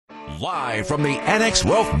Live from the Annex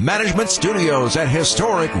Wealth Management Studios at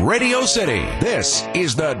historic Radio City, this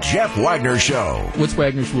is the Jeff Wagner Show. What's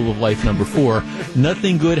Wagner's rule of life number 4?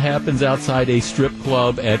 Nothing good happens outside a strip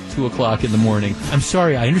club at 2 o'clock in the morning. I'm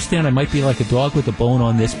sorry, I understand I might be like a dog with a bone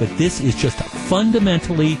on this, but this is just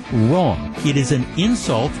fundamentally wrong. It is an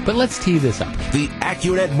insult, but let's tee this up. The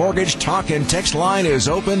AccuNet Mortgage talk and text line is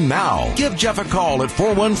open now. Give Jeff a call at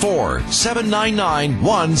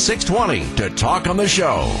 414-799-1620 to talk on the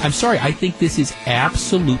show. I'm sorry, I think this is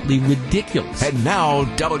absolutely ridiculous. And now,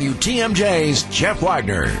 WTMJ's Jeff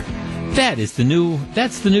Wagner. That's the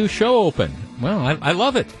new show open. Well, I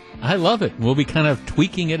love it. I love it. We'll be kind of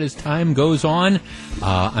tweaking it as time goes on.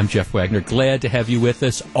 I'm Jeff Wagner. Glad to have you with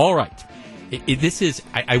us. All right.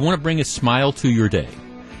 I want to bring a smile to your day.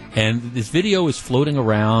 And this video is floating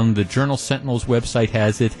around. The Journal Sentinel's website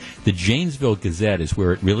has it. The Janesville Gazette is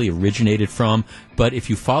where it really originated from. But if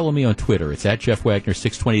you follow me on Twitter, it's at Jeff Wagner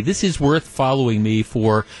 620. This is worth following me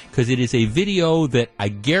for, because it is a video that I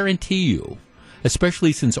guarantee you,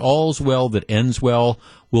 especially since all's well that ends well,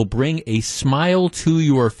 will bring a smile to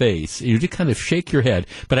your face. You just kind of shake your head.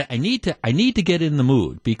 But I need to get in the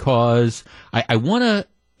mood, because I want to.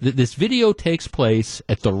 This video takes place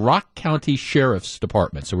at the Rock County Sheriff's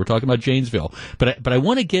Department, so we're talking about Janesville. But I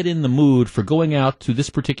want to get in the mood for going out to this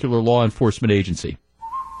particular law enforcement agency.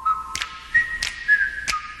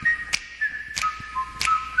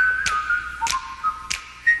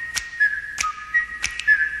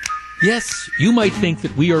 Yes, you might think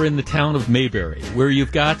that we are in the town of Mayberry, where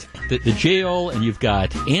you've got the jail, and you've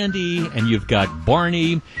got Andy, and you've got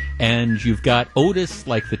Barney, and you've got Otis,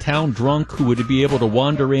 like the town drunk who would be able to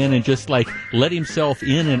wander in and just like let himself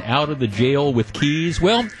in and out of the jail with keys.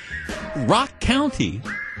 Well, Rock County,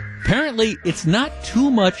 apparently it's not too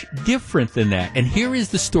much different than that. And here is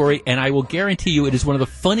the story, and I will guarantee you it is one of the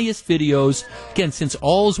funniest videos, again, since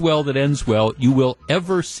all's well that ends well, you will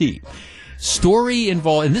ever see. Story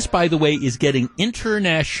involved, and this, by the way, is getting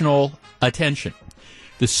international attention.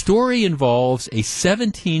 The story involves a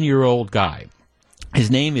 17-year-old guy. His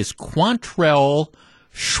name is Quantrell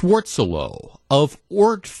Schwartzelo of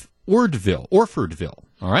Orfordville.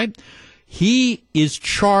 All right? He is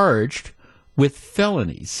charged with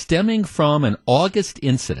felonies stemming from an August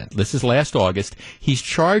incident. This is last August. He's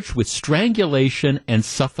charged with strangulation and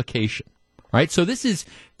suffocation. All right, so these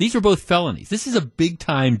are both felonies. This is a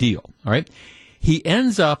big-time deal, all right? He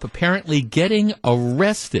ends up apparently getting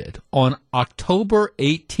arrested on October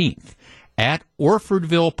 18th at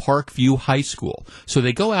Orfordville Parkview High School. So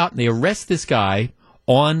they go out and they arrest this guy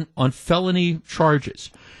on felony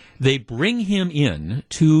charges. They bring him in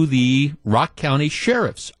to the Rock County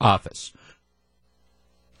Sheriff's Office.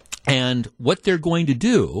 And what they're going to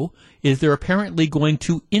do is they're apparently going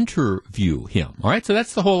to interview him, all right? So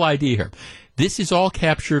that's the whole idea here. This is all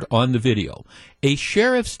captured on the video. A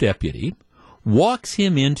sheriff's deputy walks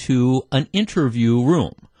him into an interview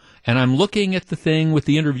room. And I'm looking at the thing with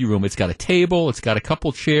the interview room. It's got a table. It's got a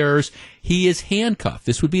couple chairs. He is handcuffed.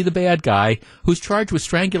 This would be the bad guy who's charged with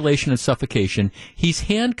strangulation and suffocation. He's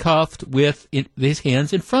handcuffed with his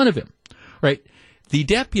hands in front of him. Right? The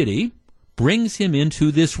deputy brings him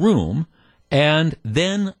into this room and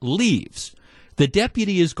then leaves. The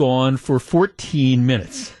deputy is gone for 14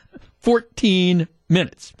 minutes. 14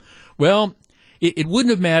 minutes. Well, it wouldn't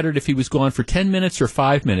have mattered if he was gone for 10 minutes or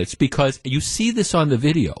 5 minutes, because you see this on the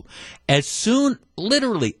video.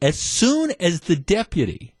 Literally, as soon as the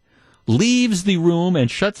deputy leaves the room and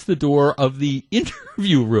shuts the door of the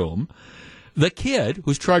interview room, the kid,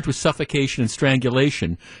 who's charged with suffocation and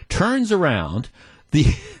strangulation, turns around.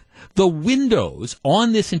 The windows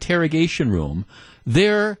on this interrogation room,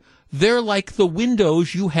 they're like the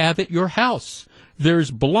windows you have at your house.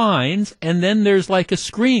 There's blinds, and then there's like a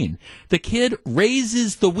screen. The kid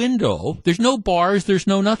raises the window. There's no bars. There's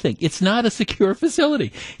no nothing. It's not a secure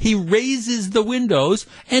facility. He raises the windows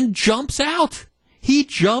and jumps out. He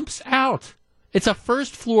jumps out. It's a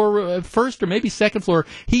first or maybe second floor.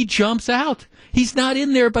 He jumps out. He's not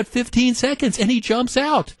in there but 15 seconds, and he jumps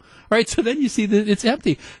out. All right, so then you see that it's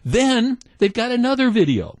empty. Then they've got another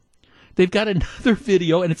video. And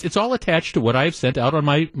it's all attached to what I've sent out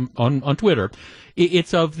on Twitter.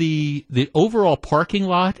 It's of the overall parking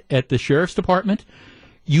lot at the sheriff's department.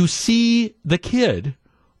 You see the kid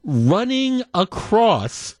running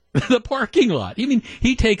across the parking lot. I mean,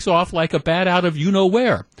 he takes off like a bat out of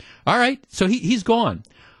you-know-where. All right, so he's gone.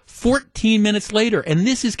 14 minutes later, and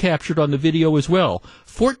this is captured on the video as well,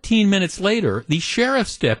 14 minutes later, the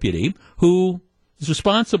sheriff's deputy, who is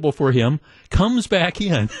responsible for him, comes back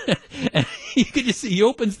in. And you can just see he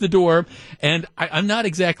opens the door, and I'm not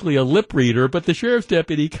exactly a lip reader, but the sheriff's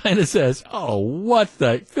deputy kind of says, "Oh, what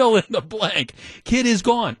the, fill in the blank. Kid is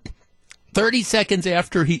gone." 30 seconds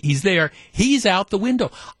after he's there, he's out the window.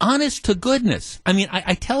 Honest to goodness. I mean,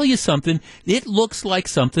 I tell you something, it looks like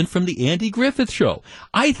something from the Andy Griffith Show.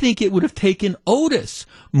 I think it would have taken Otis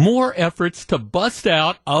more efforts to bust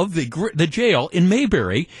out of the jail in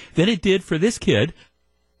Mayberry than it did for this kid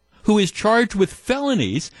who is charged with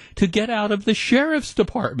felonies to get out of the sheriff's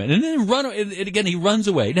department. And then again, he runs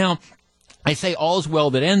away. Now, I say all's well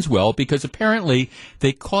that ends well because apparently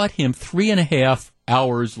they caught him 3.5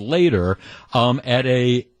 hours later at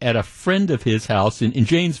a friend of his house in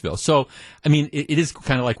Janesville. So, I mean, it is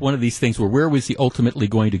kind of like one of these things where was he ultimately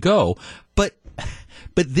going to go? But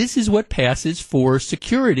this is what passes for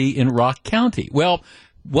security in Rock County. Well,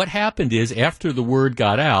 what happened is after the word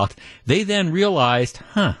got out, they then realized,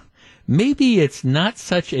 maybe it's not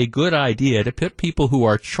such a good idea to put people who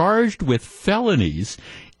are charged with felonies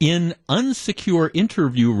in unsecure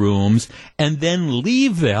interview rooms and then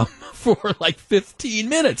leave them for like 15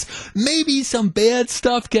 minutes. Maybe some bad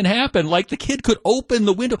stuff can happen, like the kid could open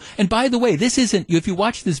the window. And by the way, this isn't, if you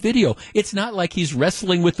watch this video, it's not like he's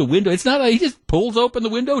wrestling with the window. It's not like he just pulls open the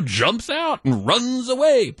window, jumps out, and runs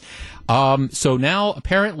away. So now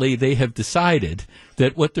apparently they have decided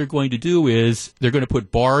that what they're going to do is they're going to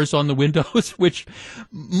put bars on the windows, which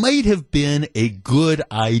might have been a good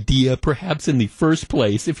idea perhaps in the first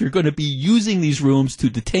place. If you're going to be using these rooms to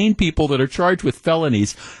detain people that are charged with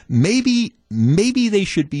felonies, maybe they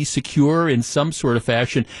should be secure in some sort of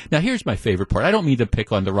fashion. Now, here's my favorite part. I don't mean to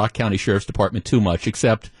pick on the Rock County Sheriff's Department too much,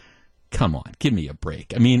 except, come on, give me a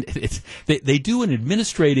break. I mean, they do an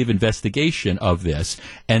administrative investigation of this,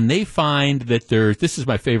 and they find that this is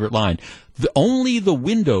my favorite line, only the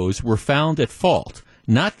windows were found at fault,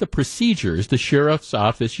 not the procedures the sheriff's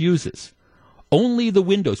office uses. Only the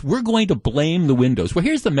windows. We're going to blame the windows. Well,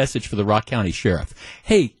 here's the message for the Rock County Sheriff.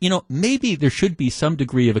 Hey, maybe there should be some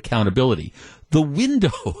degree of accountability. The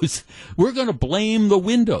windows, we're going to blame the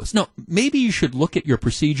windows. No, maybe you should look at your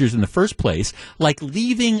procedures in the first place, like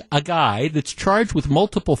leaving a guy that's charged with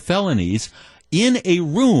multiple felonies in a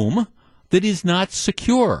room that is not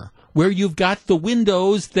secure, where you've got the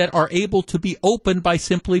windows that are able to be opened by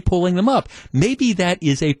simply pulling them up. Maybe that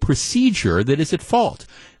is a procedure that is at fault.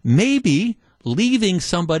 Maybe leaving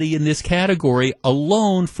somebody in this category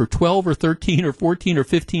alone for 12 or 13 or 14 or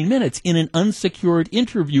 15 minutes in an unsecured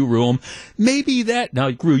interview room, maybe that,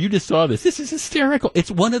 now, Gru, you just saw this. This is hysterical.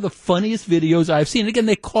 It's one of the funniest videos I've seen. Again,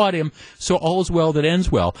 they caught him, so all's well that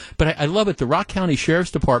ends well. But I love it. The Rock County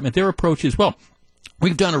Sheriff's Department, their approach is, well,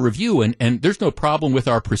 we've done a review, and there's no problem with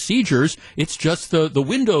our procedures. It's just the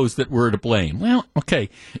windows that we're to blame. Well, okay,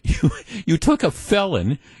 you took a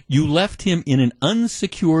felon, you left him in an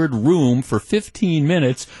unsecured room for 15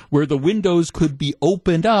 minutes where the windows could be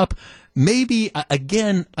opened up. Maybe,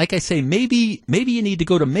 again, like I say, maybe you need to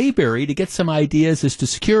go to Mayberry to get some ideas as to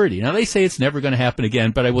security. Now, they say it's never going to happen again,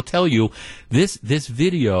 but I will tell you, this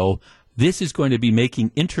video, this is going to be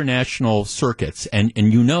making international circuits, and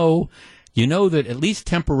you know that at least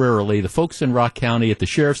temporarily, the folks in Rock County at the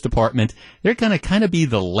Sheriff's Department, they're going to kind of be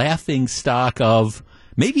the laughing stock of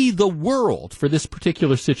maybe the world for this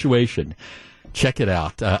particular situation. Check it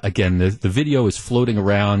out. Again, the video is floating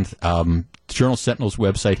around. Journal Sentinel's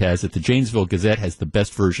website has it. The Janesville Gazette has the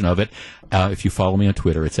best version of it. If you follow me on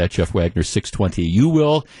Twitter, it's at Jeff Wagner 620. You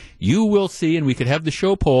will see, and we could have the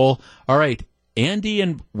show poll. All right. Andy,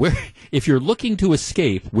 and where, if you're looking to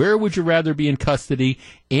escape, where would you rather be in custody?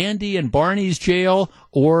 Andy and Barney's jail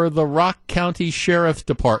or the Rock County Sheriff's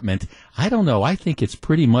Department? I don't know. I think it's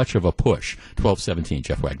pretty much of a push. 1217,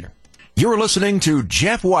 Jeff Wagner. You're listening to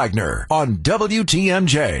Jeff Wagner on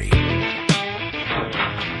WTMJ.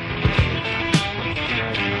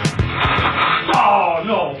 Oh,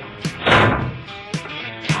 no.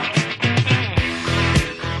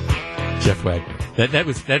 Jeff Wagner.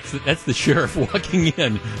 That's the sheriff walking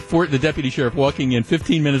in, the deputy sheriff walking in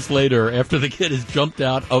 15 minutes later after the kid has jumped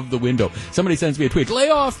out of the window. Somebody sends me a tweet, lay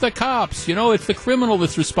off the cops, it's the criminal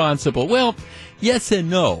that's responsible. Well, yes and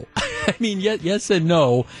no. I mean, yes and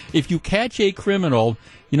no. If you catch a criminal,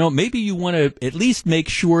 maybe you want to at least make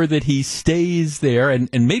sure that he stays there, and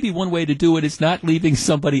maybe one way to do it is not leaving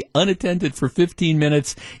somebody unattended for 15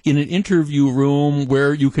 minutes in an interview room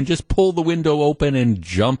where you can just pull the window open and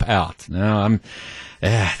jump out. Now,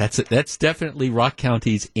 that's definitely Rock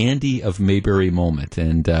County's Andy of Mayberry moment.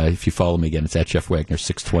 And if you follow me again, it's at Jeff Wagner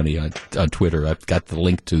 620 on Twitter. I've got the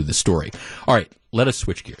link to the story. All right, let us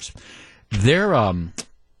switch gears.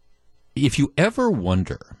 If you ever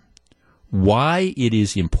wonder why it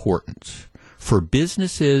is important for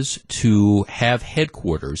businesses to have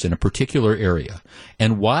headquarters in a particular area,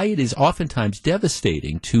 and why it is oftentimes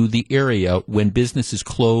devastating to the area when businesses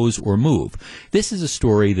close or move. This is a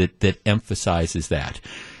story that emphasizes that.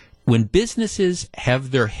 When businesses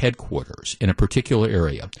have their headquarters in a particular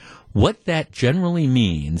area, what that generally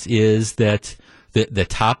means is that the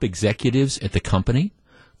top executives at the company,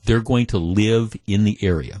 they're going to live in the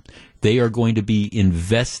area. They are going to be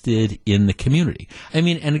invested in the community. I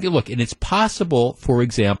mean, and look, and it's possible, for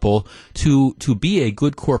example, to be a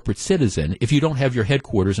good corporate citizen if you don't have your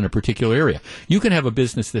headquarters in a particular area. You can have a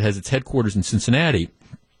business that has its headquarters in Cincinnati,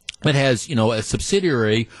 that has, a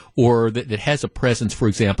subsidiary or that has a presence, for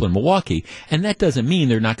example, in Milwaukee. And that doesn't mean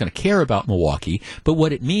they're not going to care about Milwaukee. But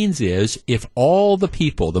what it means is if all the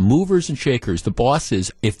people, the movers and shakers, the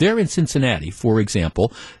bosses, if they're in Cincinnati, for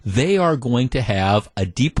example, they are going to have a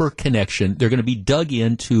deeper connection. They're going to be dug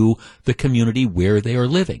into the community where they are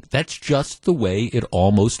living. That's just the way it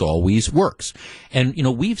almost always works. And,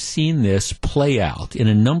 we've seen this play out in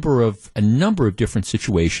a number of different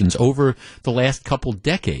situations over the last couple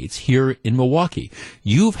decades here in Milwaukee.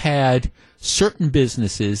 You've had certain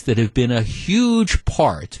businesses that have been a huge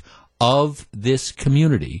part of this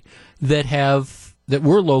community that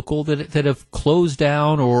were local, that have closed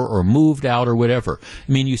down or moved out or whatever.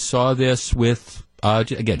 I mean, you saw this with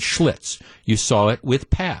again, Schlitz. You saw it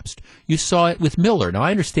with Pabst. You saw it with Miller. Now,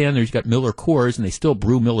 I understand there's got Miller Coors, and they still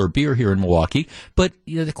brew Miller beer here in Milwaukee, but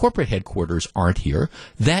the corporate headquarters aren't here.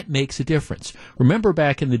 That makes a difference. Remember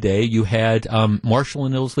back in the day, you had Marshall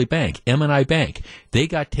and Ilsley Bank, M&I Bank. They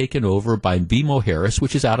got taken over by BMO Harris,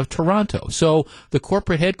 which is out of Toronto. So the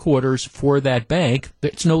corporate headquarters for that bank,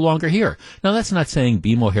 it's no longer here. Now, that's not saying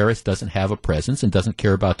BMO Harris doesn't have a presence and doesn't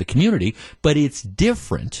care about the community, but it's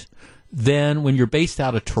different than when you're based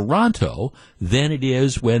out of Toronto than it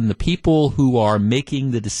is when the people who are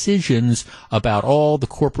making the decisions about all the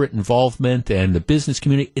corporate involvement and the business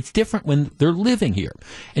community, it's different when they're living here.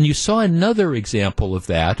 And you saw another example of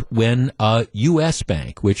that when U.S.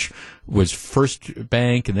 Bank, which was First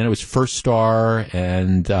Bank, and then it was First Star,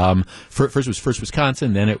 and first it was First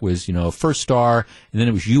Wisconsin, then it was, First Star, and then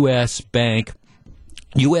it was U.S. Bank.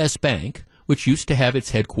 U.S. Bank, which used to have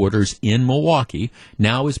its headquarters in Milwaukee,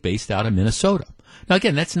 now is based out of Minnesota. Now,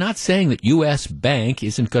 again, that's not saying that U.S. Bank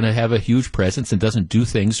isn't going to have a huge presence and doesn't do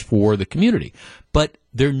things for the community, but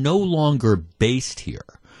they're no longer based here,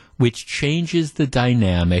 which changes the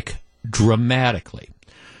dynamic dramatically.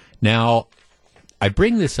 Now, I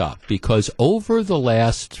bring this up because over the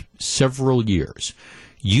last several years,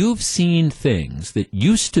 you've seen things that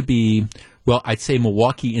used to be, well, I'd say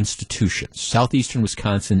Milwaukee institutions, southeastern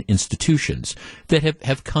Wisconsin institutions that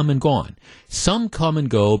have come and gone. Some come and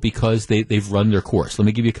go because they've run their course. Let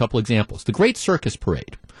me give you a couple examples. The Great Circus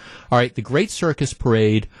Parade. All right, the Great Circus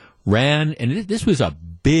Parade ran, and this was a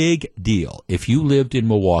big deal. If you lived in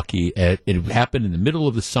Milwaukee, it happened in the middle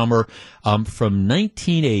of the summer from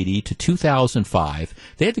 1980 to 2005.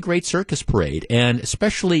 They had the Great Circus Parade, and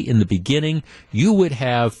especially in the beginning, you would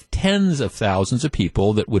have tens of thousands of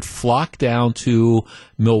people that would flock down to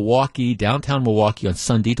Milwaukee, downtown Milwaukee on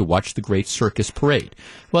Sunday to watch the Great Circus Parade.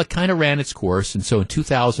 Well, it kind of ran its course, and so in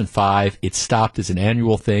 2005, it stopped as an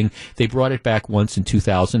annual thing. They brought it back once in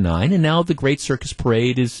 2009, and now the Great Circus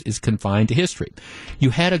Parade is confined to history.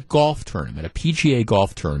 You had a golf tournament, a PGA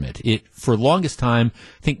golf tournament. It, for the longest time,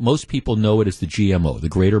 I think most people know it as the GMO, the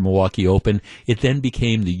Greater Milwaukee Open. It then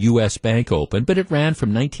became the U.S. Bank Open, but it ran from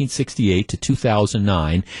 1968 to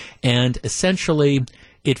 2009, and essentially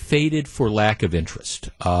it faded for lack of interest.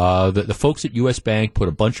 The folks at U.S. Bank put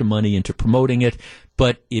a bunch of money into promoting it,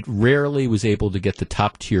 but it rarely was able to get the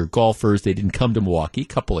top-tier golfers. They didn't come to Milwaukee, a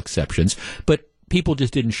couple exceptions, but people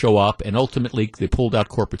just didn't show up, and ultimately they pulled out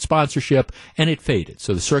corporate sponsorship, and it faded.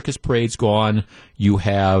 So the circus parade's gone. You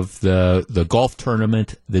have the golf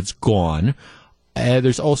tournament that's gone.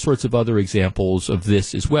 There's all sorts of other examples of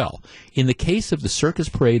this as well. In the case of the circus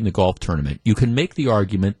parade and the golf tournament, you can make the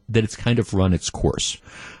argument that it's kind of run its course.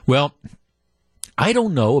 Well, I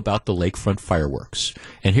don't know about the lakefront fireworks.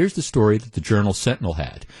 And here's the story that the Journal Sentinel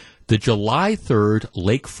had. The July 3rd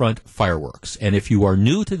lakefront fireworks. And if you are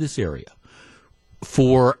new to this area,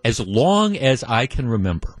 for as long as I can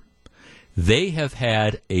remember, they have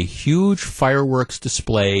had a huge fireworks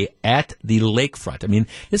display at the lakefront. I mean,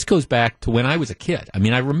 this goes back to when I was a kid. I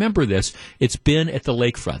mean, I remember this. It's been at the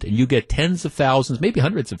lakefront, and you get tens of thousands, maybe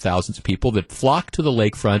hundreds of thousands of people that flock to the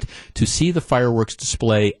lakefront to see the fireworks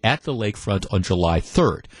display at the lakefront on July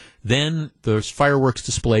 3rd. Then there's fireworks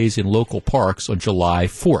displays in local parks on July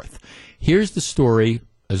 4th. Here's the story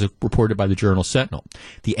as reported by the Journal Sentinel.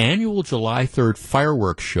 The annual July 3rd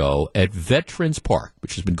fireworks show at Veterans Park,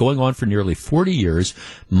 which has been going on for nearly 40 years,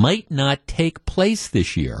 might not take place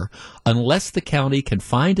this year unless the county can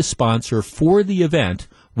find a sponsor for the event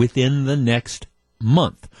within the next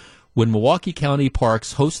month. When Milwaukee County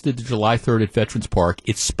Parks hosted the July 3rd at Veterans Park,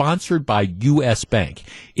 it's sponsored by U.S. Bank.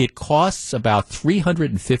 It costs about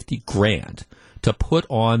 $350,000 to put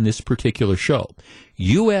on this particular show.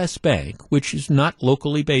 U.S. Bank, which is not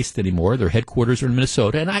locally based anymore, their headquarters are in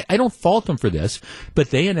Minnesota, and I don't fault them for this, but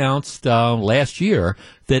they announced last year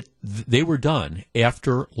that they were done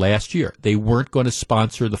after last year. They weren't going to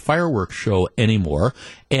sponsor the fireworks show anymore,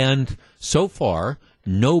 and so far,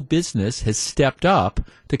 no business has stepped up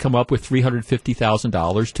to come up with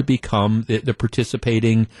 $350,000 to become the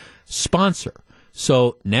participating sponsor.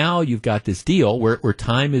 So now you've got this deal where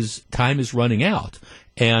time is running out,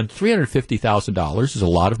 and $350,000 is a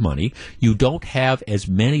lot of money. You don't have as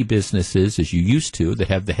many businesses as you used to that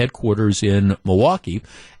have the headquarters in Milwaukee,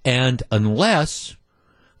 and unless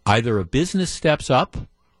either a business steps up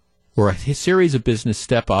or a series of business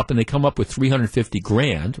step up and they come up with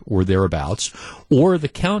 $350,000 or thereabouts, or the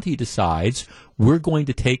county decides we're going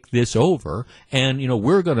to take this over and,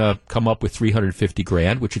 we're going to come up with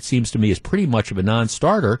 $350,000, which it seems to me is pretty much of a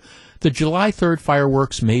non-starter, the July 3rd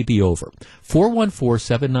fireworks may be over.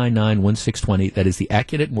 414-799-1620, that is the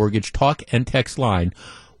Accurate Mortgage talk and text line.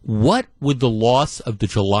 What would the loss of the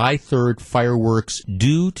July 3rd fireworks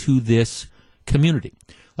do to this community?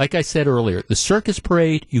 Like I said earlier, the circus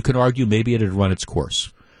parade, you can argue maybe it had run its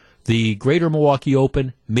course. The Greater Milwaukee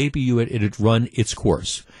Open, maybe it had run its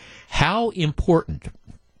course. How important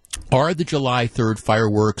are the July 3rd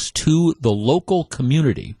fireworks to the local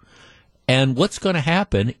community? And what's going to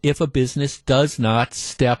happen if a business does not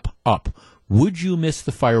step up? Would you miss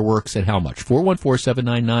the fireworks and how much?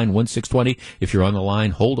 414-799-1620. If you're on the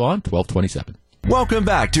line, hold on, 1227. Welcome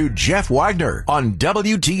back to Jeff Wagner on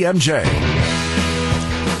WTMJ.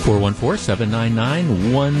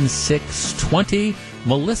 414-799-1620.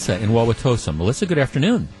 Melissa in Wauwatosa. Melissa, good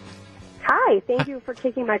afternoon. Hi, thank you for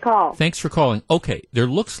taking my call. Thanks for calling. Okay, there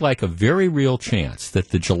looks like a very real chance that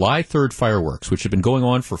the July 3rd fireworks, which have been going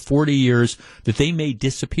on for 40 years, that they may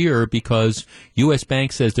disappear because U.S.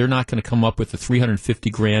 Bank says they're not going to come up with the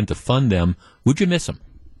 $350,000 to fund them. Would you miss them?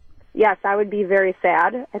 Yes, I would be very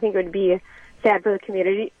sad. I think it would be sad for the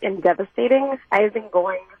community and devastating. I have been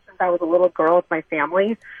going since I was a little girl with my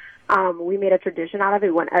family. We made a tradition out of it.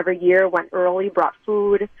 We went every year, went early, brought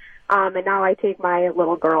food, and now I take my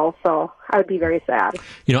little girl, so I would be very sad.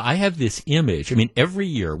 I have this image. Every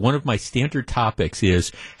year, one of my standard topics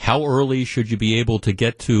is how early should you be able to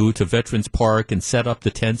get to Veterans Park and set up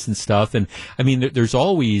the tents and stuff. And, there's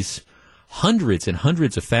always hundreds and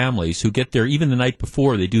hundreds of families who get there even the night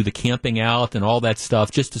before. They do the camping out and all that stuff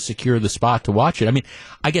just to secure the spot to watch it.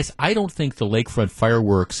 I guess I don't think the lakefront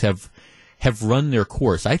fireworks have run their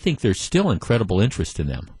course. I think there's still incredible interest in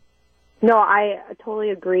them. No, I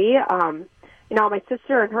totally agree. My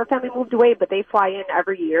sister and her family moved away, but they fly in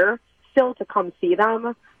every year still to come see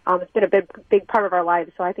them. It's been a big part of our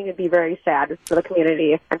lives, so I think it'd be very sad for the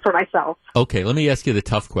community and for myself. Okay, let me ask you the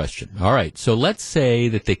tough question. All right, so let's say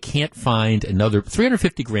that they can't find another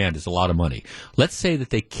 $350,000 is a lot of money. Let's say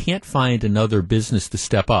that they can't find another business to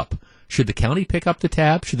step up. Should the county pick up the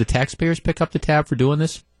tab? Should the taxpayers pick up the tab for doing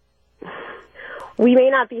this? We may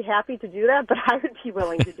not be happy to do that, but I would be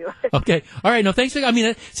willing to do it. Okay. All right. No, thanks. That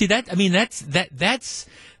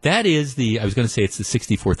is the, I was going to say it's the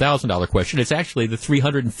 $64,000 question. It's actually the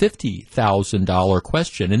 $350,000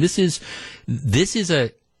 question. And it's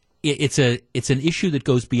an issue that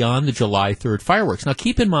goes beyond the July 3rd fireworks. Now,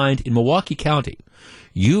 keep in mind, in Milwaukee County,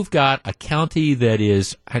 you've got a county that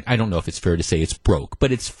is, I don't know if it's fair to say it's broke,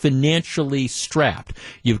 but it's financially strapped.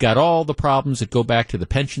 You've got all the problems that go back to the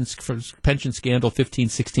pension scandal 15,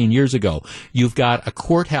 16 years ago. You've got a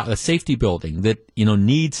courthouse, a safety building that,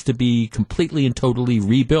 needs to be completely and totally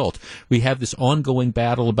rebuilt. We have this ongoing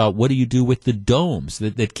battle about what do you do with the domes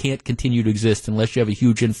that can't continue to exist unless you have a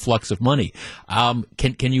huge influx of money.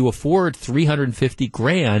 Can you afford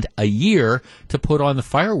 $350,000 a year to put on the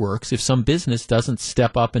fireworks if some business doesn't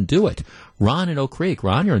step up and do it? Ron in Oak Creek.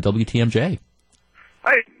 Ron, you're on WTMJ.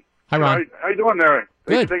 Hi. Hi, Ron. How you doing there?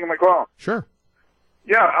 Thanks for taking my call. Sure.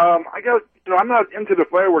 Yeah, I'm not into the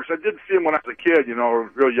fireworks. I did see them when I was a kid,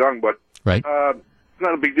 real young, but right. It's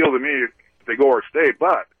not a big deal to me if they go or stay.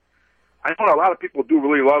 But I know a lot of people do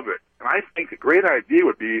really love it, and I think a great idea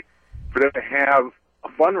would be for them to have a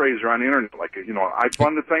fundraiser on the internet, like I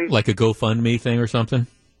fund the thing, like a GoFundMe thing or something.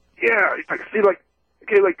 Yeah, I see,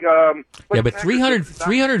 Okay, yeah, but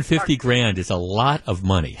 350 grand is a lot of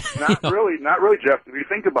money. Not really, Jeff. If you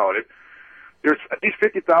think about it, there's at least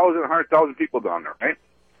 50,000, 100,000 people down there, right?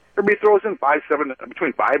 Everybody throws in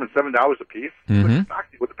between $5 and $7 a piece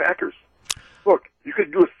with the Packers. Look, you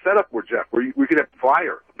could do a setup where we could have a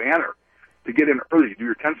flyer, a banner, to get in early. You do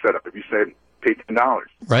your tent setup if you say pay $10.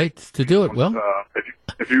 Right, to do it. Well,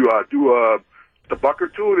 if you do the buck or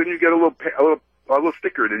two, then you get a little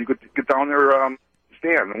sticker. Then you could get down there,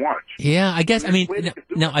 stand and watch. Yeah, I guess. I mean,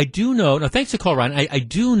 now I do know. Now, thanks for the call, Ron. I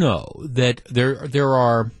do know that there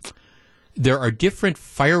are different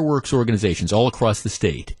fireworks organizations all across the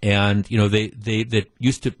state, and they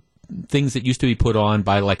used to. Things that used to be put on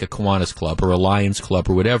by like a Kiwanis Club or a Lions Club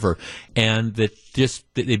or whatever, and that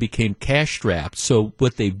they became cash strapped. So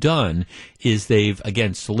what they've done is they've,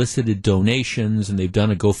 again, solicited donations, and they've done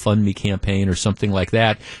a GoFundMe campaign or something like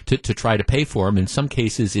that to try to pay for them. In some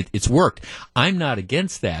cases, it's worked. I'm not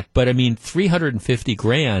against that, but I mean, 350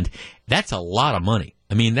 grand, that's a lot of money.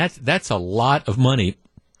 I mean, that's a lot of money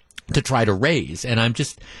to try to raise. And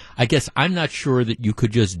I guess I'm not sure that you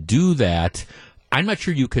could just do that. I'm not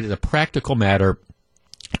sure you could, as a practical matter,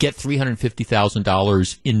 get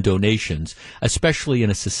 $350,000 in donations, especially in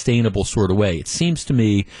a sustainable sort of way. It seems to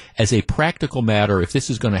me, as a practical matter, if this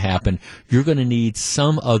is going to happen, you're going to need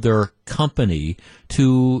some other company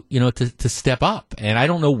to step up. And I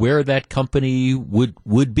don't know where that company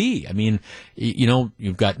would be. I mean,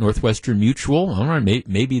 you've got Northwestern Mutual. I don't know,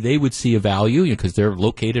 maybe they would see a value because they're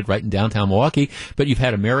located right in downtown Milwaukee. But you've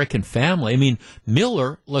had American Family. I mean,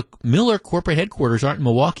 Miller corporate headquarters aren't in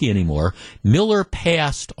Milwaukee anymore. Miller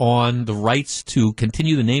passed on the rights to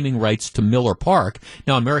continue the naming rights to Miller Park.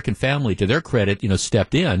 Now, American Family, to their credit,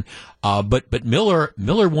 stepped in. But Miller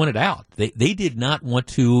wanted out. They did not want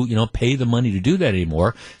to, pay the money to do that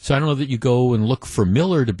anymore. So I don't know that you go and look for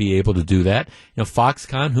Miller to be able to do that.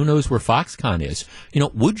 Foxconn, who knows where Foxconn is?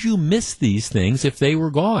 Would you miss these things if they were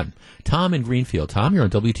gone? Tom in Greenfield. Tom, you're on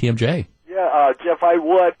WTMJ. Yeah, Jeff, I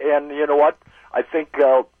would. And you know what? I think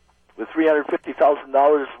the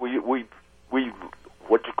 $350,000, we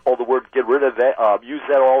what you call the word, get rid of that, use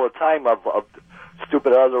that all the time of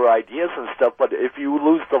stupid other ideas and stuff. But if you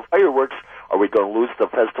lose the fireworks, are we going to lose the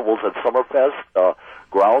festivals at Summerfest,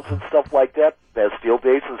 grounds and stuff like that? Bastille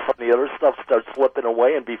Days and some of the other stuff starts slipping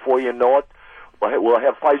away, and before you know it, we'll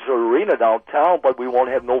have Pfizer Arena downtown, but we won't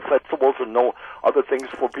have no festivals and no other things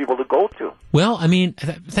for people to go to. Well, I mean,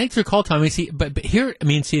 thanks for the call, Tom. But here,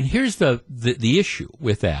 and here's the issue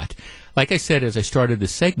with that. Like I said, as I started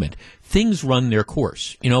this segment, things run their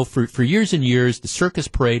course. For years and years, the circus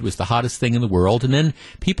parade was the hottest thing in the world, and then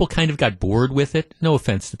people kind of got bored with it. No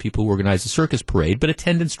offense to people who organized the circus parade, but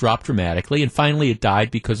attendance dropped dramatically, and finally it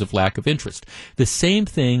died because of lack of interest. The same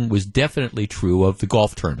thing was definitely true of the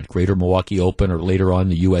golf tournament, Greater Milwaukee Open, or later on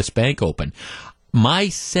the U.S. Bank Open. My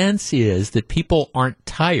sense is that people aren't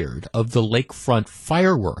tired of the lakefront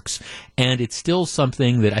fireworks, and it's still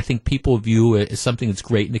something that I think people view as something that's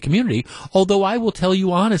great in the community. Although I will tell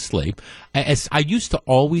you honestly, as I used to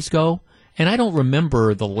always go, and I don't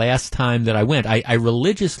remember the last time that I went. I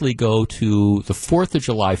religiously go to the 4th of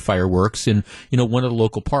July fireworks in, one of the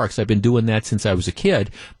local parks. I've been doing that since I was a kid.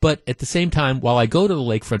 But at the same time, while I go to the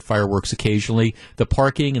lakefront fireworks occasionally, the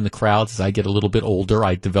parking and the crowds, as I get a little bit older,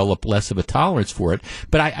 I develop less of a tolerance for it.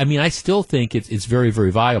 But I still think it's very,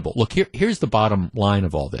 very viable. Look, here's the bottom line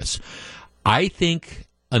of all this. I think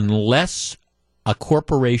unless a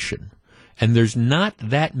corporation, and there's not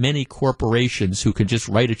that many corporations who can just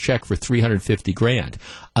write a check for $350,000.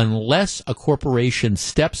 Unless a corporation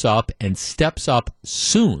steps up and steps up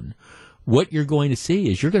soon, what you're going to see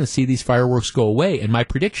is you're going to see these fireworks go away. And my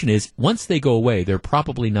prediction is once they go away, they're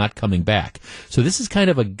probably not coming back. So this is kind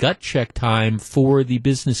of a gut check time for the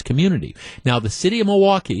business community. Now, the city of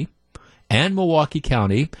Milwaukee and Milwaukee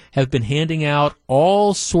County have been handing out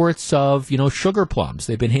all sorts of, sugar plums.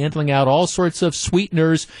 They've been handing out all sorts of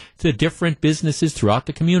sweeteners to different businesses throughout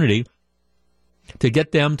the community to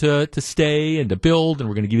get them to stay and to build, and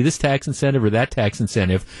we're going to give you this tax incentive or that tax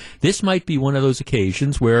incentive. This might be one of those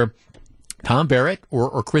occasions where Tom Barrett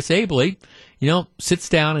or Chris Abley, sits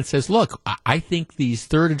down and says, look, I think these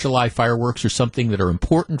 3rd of July fireworks are something that are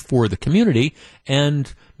important for the community,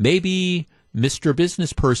 and maybe Mr.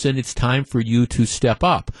 Business Person, it's time for you to step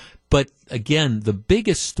up. But again, the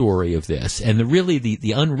biggest story of this, and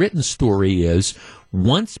the unwritten story is,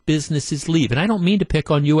 once businesses leave, and I don't mean to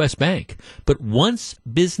pick on U.S. Bank, but once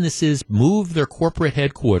businesses move their corporate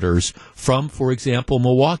headquarters from, for example,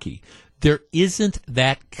 Milwaukee, there isn't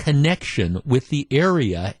that connection with the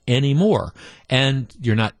area anymore. And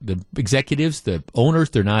you're not, the executives, the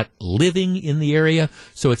owners, they're not living in the area,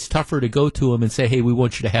 so it's tougher to go to them and say, hey, we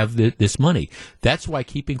want you to have this money. That's why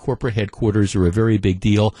keeping corporate headquarters are a very big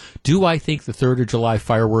deal. Do I think the 3rd of July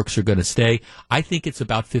fireworks are going to stay? I think it's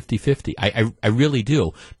about 50-50. I really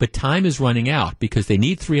do. But time is running out because they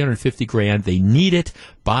need $350,000. They need it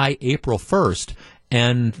by April 1st.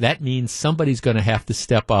 And that means somebody's going to have to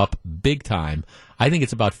step up big time. I think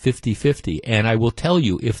it's about 50-50. And I will tell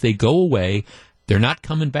you, if they go away, they're not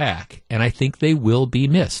coming back. And I think they will be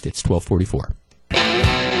missed. It's 1244.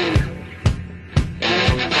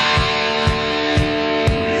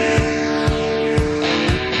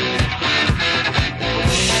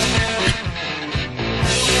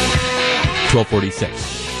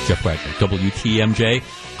 Jeff Wagner, WTMJ.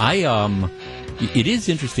 It is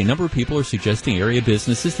interesting. A number of people are suggesting area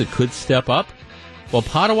businesses that could step up. Well,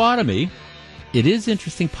 Potawatomi, it is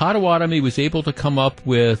interesting. Potawatomi was able to come up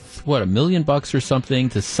with, $1 million or something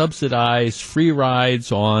to subsidize free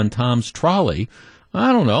rides on Tom's trolley.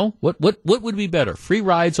 I don't know. What would be better? Free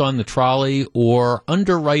rides on the trolley or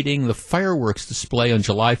underwriting the fireworks display on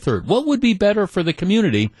July 3rd? What would be better for the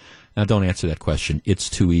community? Now, don't answer that question. It's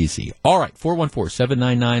too easy. All right,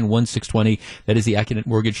 414-799-1620. That is the Accident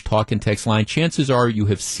Mortgage talk and text line. Chances are you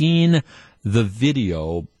have seen the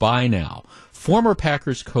video by now. Former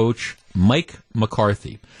Packers coach Mike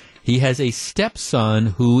McCarthy. He has a stepson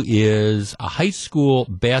who is a high school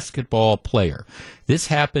basketball player. This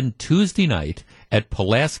happened Tuesday night at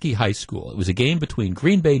Pulaski High School. It was a game between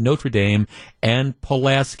Green Bay, Notre Dame, and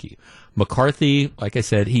Pulaski. McCarthy, like I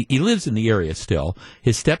said, he lives in the area still.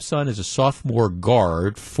 His stepson is a sophomore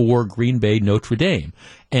guard for Green Bay Notre Dame.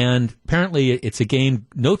 And apparently it's a game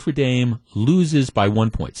Notre Dame loses by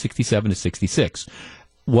 1 point, 67-66.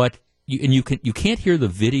 You can't hear the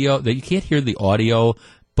video, you can't hear the audio,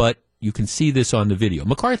 but you can see this on the video.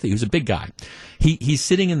 McCarthy, who's a big guy, he's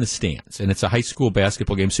sitting in the stands, and it's a high school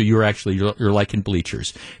basketball game, so you're like in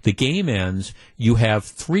bleachers. The game ends, you have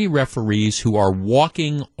 3 referees who are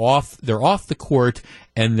walking off, they're off the court,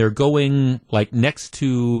 and they're going like next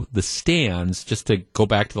to the stands just to go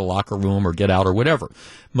back to the locker room or get out or whatever.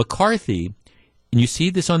 McCarthy, and you see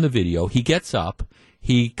this on the video, he gets up,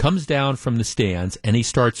 he comes down from the stands, and he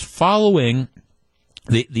starts following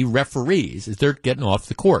the referees as they're getting off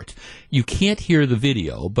the court. You can't hear the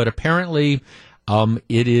video, but apparently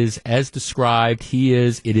it is as described.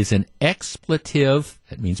 It is an expletive,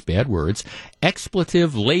 that means bad words,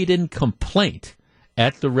 expletive-laden complaint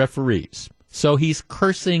at the referees. So he's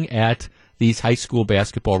cursing at these high school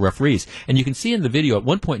basketball referees. And you can see in the video at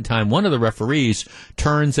one point in time, one of the referees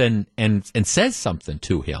turns and says something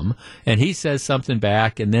to him, and he says something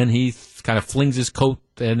back, and then he kind of flings his coat,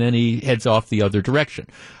 and then he heads off the other direction.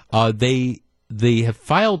 They have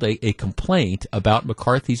filed a complaint about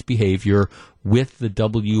McCarthy's behavior with the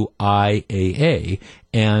WIAA,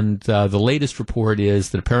 and the latest report is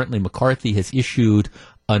that apparently McCarthy has issued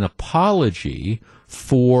an apology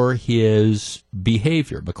for his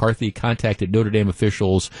behavior. McCarthy contacted Notre Dame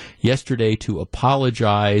officials yesterday to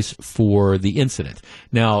apologize for the incident.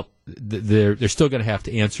 Now, they're still going to have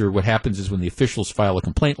to answer. What happens is when the officials file a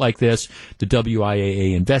complaint like this, the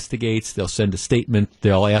WIAA investigates. They'll send a statement.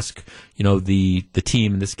 They'll ask, the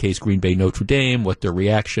team, in this case Green Bay Notre Dame, what their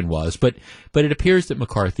reaction was. But it appears that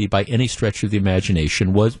McCarthy, by any stretch of the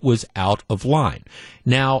imagination, was out of line.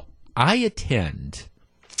 Now, I attend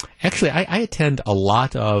a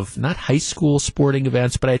lot of, not high school sporting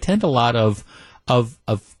events, but I attend a lot of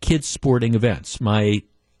kids' sporting events. My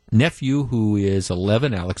nephew, who is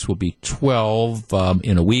 11, Alex will be 12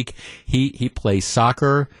 in a week. He plays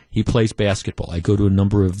soccer. He plays basketball. I go to a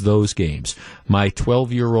number of those games. My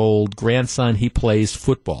 12-year-old grandson, he plays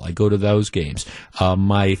football. I go to those games.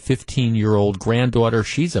 My 15-year-old granddaughter,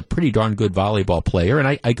 she's a pretty darn good volleyball player,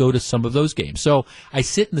 and I go to some of those games. So I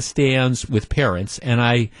sit in the stands with parents, and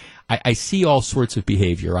I see all sorts of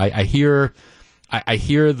behavior. I hear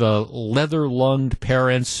the leather-lunged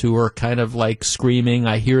parents who are kind of like screaming.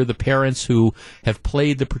 I hear the parents who have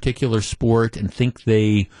played the particular sport and think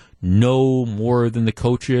they know more than the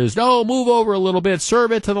coaches. No, move over a little bit,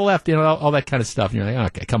 serve it to the left, all that kind of stuff. And you're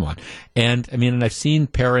like, okay, come on. And I've seen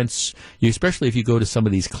parents, especially if you go to some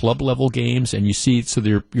of these club-level games and you see, so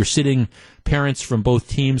you're sitting, parents from both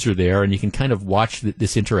teams are there, and you can kind of watch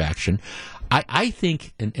this interaction. I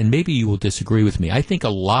think, and maybe you will disagree with me, I think a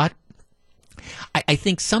lot I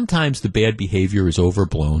think sometimes the bad behavior is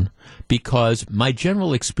overblown because my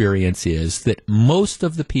general experience is that most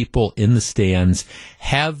of the people in the stands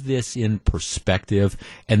have this in perspective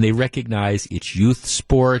and they recognize it's youth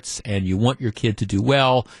sports and you want your kid to do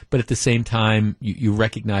well, but at the same time you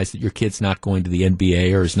recognize that your kid's not going to the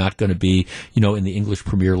NBA or is not going to be, in the English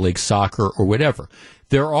Premier League soccer or whatever.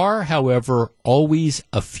 There are, however, always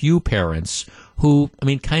a few parents who,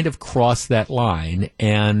 kind of cross that line,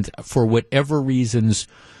 and for whatever reasons,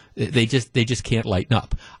 they just can't lighten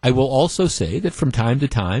up. I will also say that from time to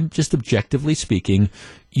time, just objectively speaking,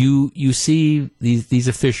 you see these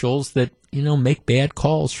officials that make bad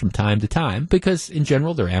calls from time to time because in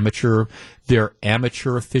general they're amateur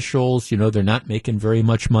officials. They're not making very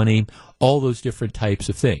much money. All those different types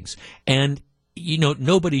of things, and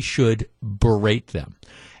nobody should berate them.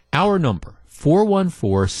 Our number.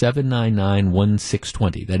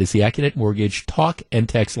 414-799-1620. That is the Accunet Mortgage talk and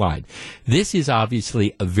text line. This is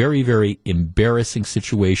obviously a very, very embarrassing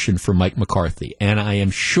situation for Mike McCarthy, and I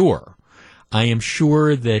am sure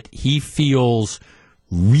that he feels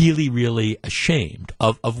really, really ashamed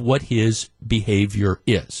of what his behavior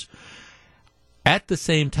is. At the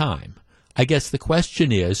same time, I guess the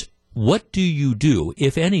question is, what do you do,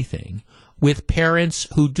 if anything, with parents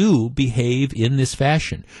who do behave in this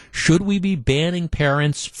fashion? Should we be banning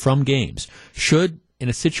parents from games? Should, in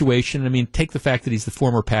a situation, take the fact that he's the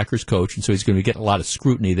former Packers coach, and so he's going to get a lot of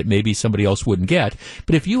scrutiny that maybe somebody else wouldn't get.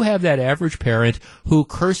 But if you have that average parent who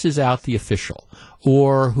curses out the official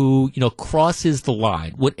or who, crosses the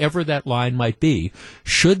line, whatever that line might be,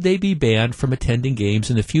 should they be banned from attending games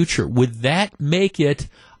in the future? Would that make it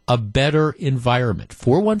a better environment?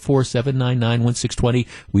 414-799-1620.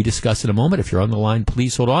 We discuss in a moment. If you're on the line,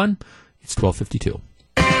 please hold on. It's 12:52.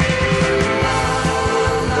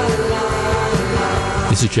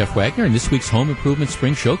 This is Jeff Wagner, and this week's Home Improvement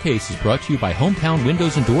Spring Showcase is brought to you by Hometown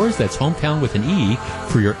Windows and Doors. That's Hometown with an E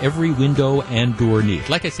for your every window and door need.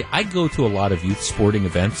 Like I say, I go to a lot of youth sporting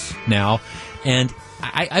events now, and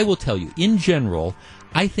I will tell you, in general,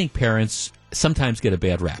 I think parents sometimes get a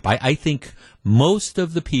bad rap. I think most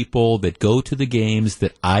of the people that go to the games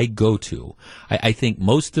that I go to, I think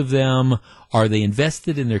most of them, are they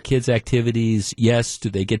invested in their kids' activities? Yes. Do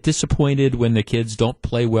they get disappointed when the kids don't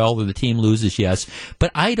play well or the team loses? Yes.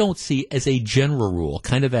 But I don't see, as a general rule,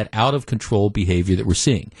 kind of that out-of-control behavior that we're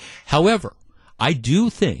seeing. However, I do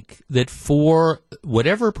think that for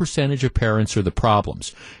whatever percentage of parents are the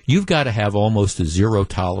problems, you've got to have almost a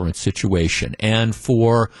zero-tolerance situation. And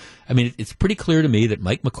it's pretty clear to me that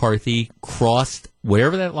Mike McCarthy crossed,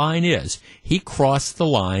 whatever that line is, he crossed the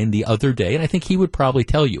line the other day, and I think he would probably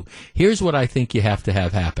tell you, here's what I think you have to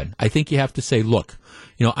have happen. I think you have to say, look,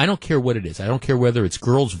 I don't care what it is. I don't care whether it's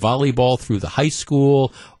girls volleyball through the high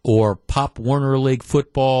school or Pop Warner League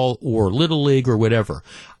football or Little League or whatever.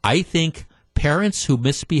 I think parents who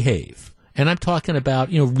misbehave, and I'm talking about,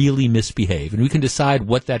 really misbehave, and we can decide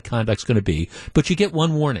what that conduct's going to be, but you get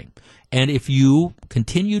one warning. And if you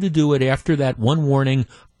continue to do it after that one warning,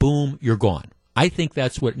 boom, you're gone. I think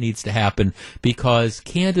that's what needs to happen because,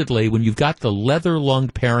 candidly, when you've got the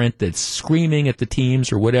leather-lunged parent that's screaming at the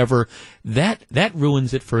teams or whatever, that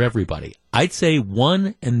ruins it for everybody. I'd say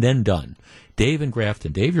one and then done. Dave in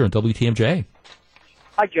Grafton. Dave, you're on WTMJ.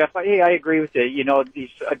 Hi, Jeff. I agree with you. These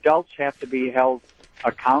adults have to be held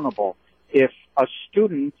accountable. If a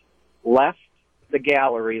student left the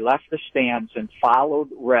gallery, left the stands, and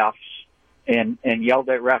followed refs and yelled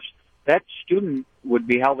at refs, that student would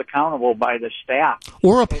be held accountable by the staff.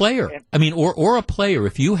 Or a player. Or a player.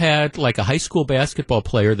 If you had like a high school basketball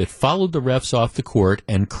player that followed the refs off the court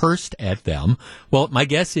and cursed at them, well, my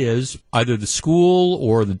guess is either the school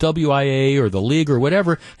or the WIA or the league or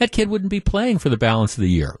whatever, that kid wouldn't be playing for the balance of the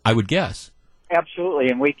year, I would guess. Absolutely,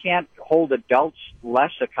 and we can't hold adults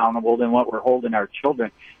less accountable than what we're holding our children.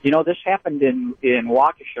 This happened in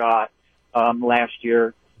Waukesha last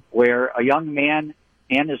year, where a young man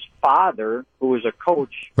and his father, who was a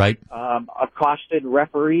coach, right, accosted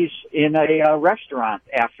referees in a restaurant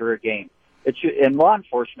after a game. And law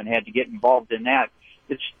enforcement had to get involved in that.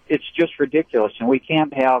 It's just ridiculous, and we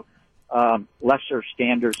can't have lesser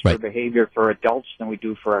standards for behavior for adults than we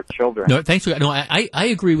do for our children. No, thanks. I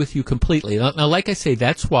agree with you completely. Now, like I say,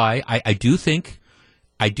 that's why I do think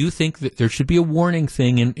that there should be a warning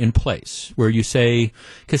thing in place where you say,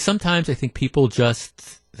 because sometimes I think people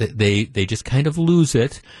just they just kind of lose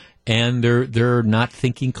it, and they're not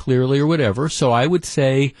thinking clearly or whatever. So I would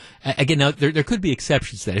say, again, now there could be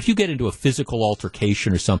exceptions to that. If you get into a physical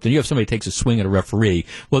altercation or something, you have somebody takes a swing at a referee,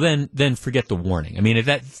 well then forget the warning. I mean, if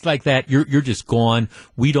that's like that, you're just gone.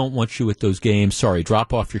 We don't want you at those games. Sorry,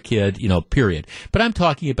 drop off your kid, period. But I'm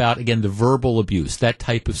talking about, again, the verbal abuse, that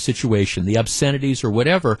type of situation, the obscenities or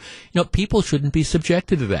whatever. People shouldn't be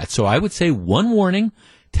subjected to that. So I would say one warning.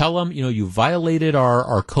 Tell them, you violated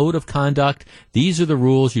our code of conduct. These are the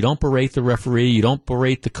rules. You don't berate the referee. You don't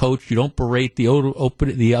berate the coach. You don't berate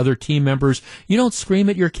the other team members. You don't scream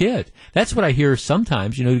at your kid. That's what I hear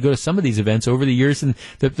sometimes. You go to some of these events over the years, and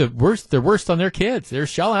they're worst on their kids. They're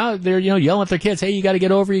shelling out. They're yelling at their kids. Hey, you got to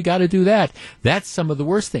get over. You got to do that. That's some of the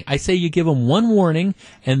worst thing. I say you give them one warning,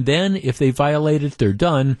 and then if they violate it, they're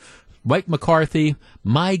done. Mike McCarthy,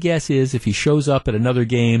 my guess is if he shows up at another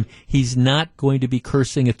game, he's not going to be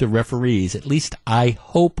cursing at the referees. At least I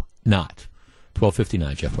hope not.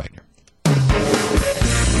 12:59, Jeff Wagner.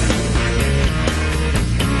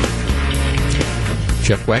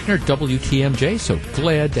 Jeff Wagner, WTMJ, so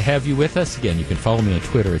glad to have you with us. Again, you can follow me on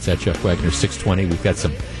Twitter. It's at Jeff Wagner 620. We've got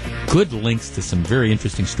some good links to some very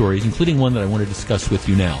interesting stories, including one that I want to discuss with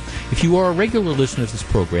you now. If you are a regular listener to this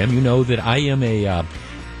program, you know that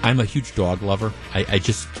I'm a huge dog lover.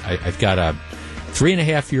 I've got a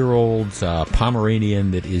 3.5-year-old Pomeranian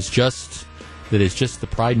that is just the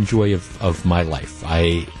pride and joy of my life.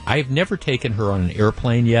 I've never taken her on an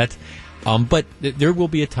airplane yet, but there will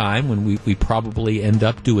be a time when we probably end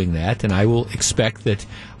up doing that, and I will expect that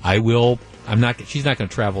she's not going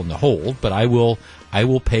to travel in the hold, but I will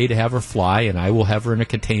pay to have her fly, and I will have her in a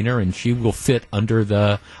container, and she will fit under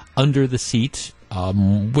the seat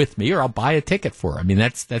with me, or I'll buy a ticket for her. I mean,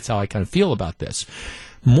 that's how I kind of feel about this.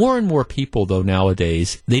 More and more people, though,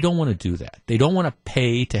 nowadays, they don't want to do that. They don't want to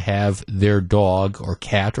pay to have their dog or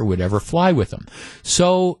cat or whatever fly with them.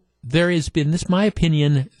 So there has been this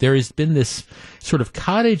sort of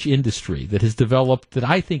cottage industry that has developed that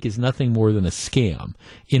I think is nothing more than a scam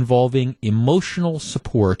involving emotional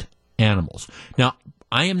support animals. Now,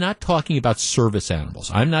 I am not talking about service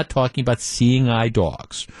animals. I'm not talking about seeing eye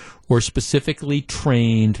dogs or specifically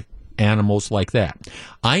trained animals like that.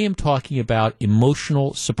 I am talking about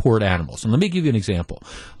emotional support animals. And let me give you an example.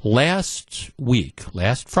 Last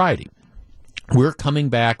Friday, we're coming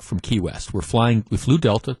back from Key West. We flew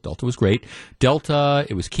Delta. Delta was great. Delta,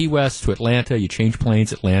 it was Key West to Atlanta. You change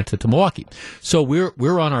planes, Atlanta to Milwaukee. So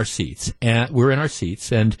we're on our seats, and we're in our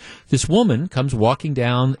seats, and this woman comes walking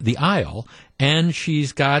down the aisle, and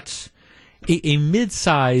she's got a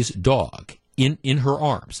mid-sized dog in her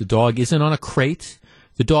arms. The dog isn't on a crate.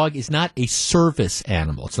 The dog is not a service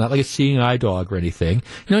animal. It's not like a seeing eye dog or anything.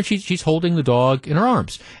 She's holding the dog in her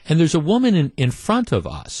arms. And there's a woman in front of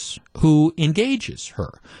us who engages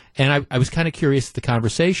her. And I was kind of curious at the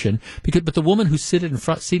conversation, but the woman who's seating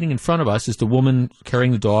in front of us, is the woman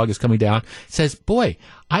carrying the dog, is coming down, says, "Boy,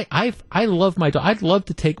 I love my dog. I'd love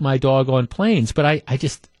to take my dog on planes, but I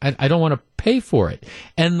don't want to pay for it."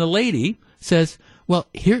 And the lady says, "Well,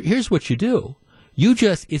 here's what you do.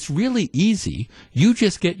 It's really easy. You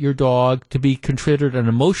just get your dog to be considered an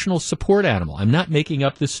emotional support animal. I'm not making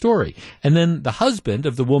up this story." And then the husband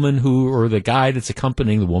of the woman or the guy that's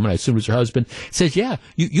accompanying the woman, I assume it was her husband, says, "Yeah,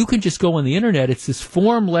 you can just go on the internet. It's this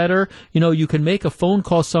form letter. You can make a phone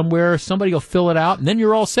call somewhere. Somebody will fill it out, and then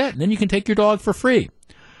you're all set. And then you can take your dog for free."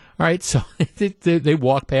 All right. So they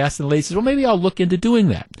walk past, and the lady says, "Well, maybe I'll look into doing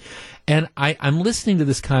that." And I'm listening to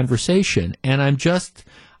this conversation, and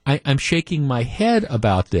I'm shaking my head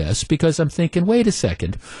about this because I'm thinking, wait a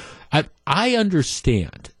second. I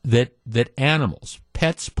understand that animals,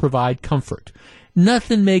 pets, provide comfort.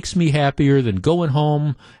 Nothing makes me happier than going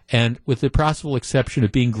home and, with the possible exception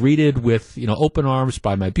of being greeted with open arms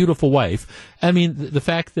by my beautiful wife. I mean, the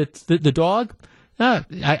fact that the dog,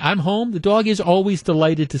 I'm home. The dog is always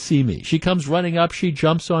delighted to see me. She comes running up. She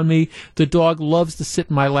jumps on me. The dog loves to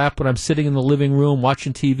sit in my lap when I'm sitting in the living room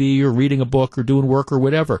watching TV or reading a book or doing work or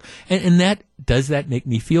whatever. And does that make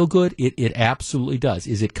me feel good? It absolutely does.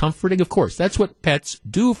 Is it comforting? Of course. That's what pets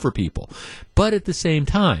do for people. But at the same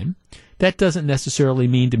time, that doesn't necessarily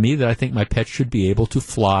mean to me that I think my pet should be able to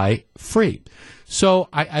fly free. So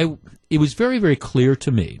it was very, very clear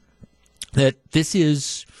to me that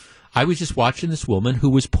I was just watching this woman who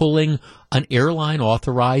was pulling an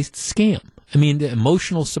airline-authorized scam. I mean, the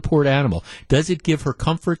emotional support animal. Does it give her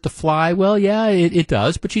comfort to fly? Well, yeah, it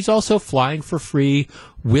does, but she's also flying for free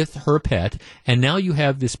with her pet, and now you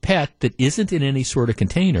have this pet that isn't in any sort of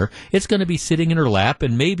container. It's going to be sitting in her lap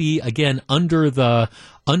and maybe, again, under the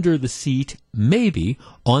seat, maybe,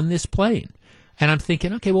 on this plane. And I'm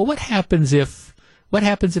thinking, okay, well, what happens if what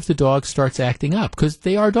happens if the dog starts acting up? Because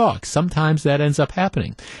they are dogs. Sometimes that ends up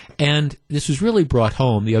happening. And this was really brought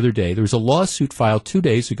home the other day. There was a lawsuit filed 2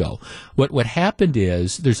 days ago. What happened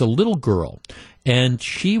is there's a little girl, and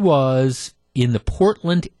she was in the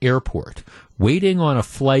Portland airport waiting on a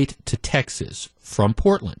flight to Texas from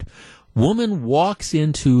Portland. Woman walks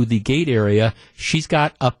into the gate area. She's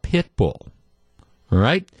got a pit bull. All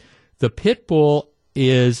right? The pit bull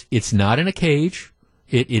it's not in a cage.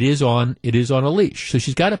 It is on a leash. So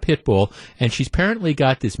she's got a pit bull, and she's apparently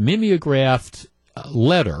got this mimeographed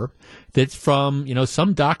letter that's from,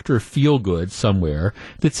 some Dr. Feelgood somewhere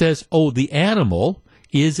that says, oh, the animal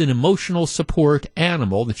is an emotional support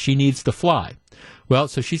animal that she needs to fly. Well,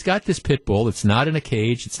 so she's got this pit bull. It's not in a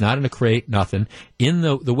cage. It's not in a crate, nothing, in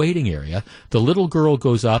the waiting area. The little girl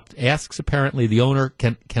goes up, asks apparently the owner,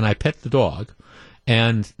 can I pet the dog?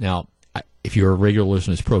 And now, if you're a regular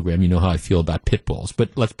listener to this program, you know how I feel about pit bulls. But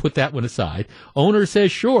let's put that one aside. Owner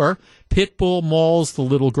says, sure. Pit bull mauls the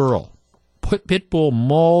little girl. Pit bull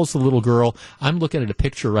mauls the little girl. I'm looking at a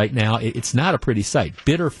picture right now. It's not a pretty sight.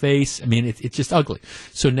 Bitter face. I mean, it's just ugly.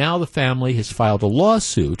 So now the family has filed a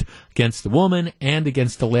lawsuit against the woman and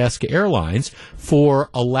against Alaska Airlines for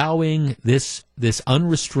allowing this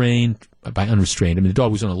unrestrained, by unrestrained, I mean, the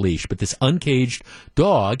dog was on a leash, but this uncaged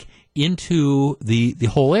dog into the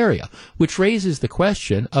whole area, which raises the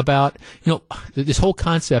question about, this whole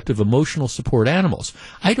concept of emotional support animals.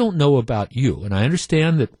 I don't know about you, and I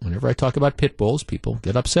understand that whenever I talk about pit bulls, people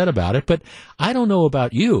get upset about it, but I don't know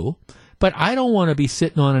about you, but I don't want to be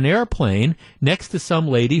sitting on an airplane next to some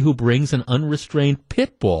lady who brings an unrestrained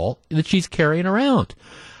pit bull that she's carrying around.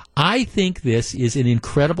 I think this is an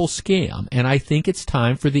incredible scam, and I think it's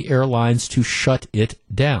time for the airlines to shut it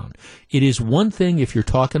down. It is one thing if you're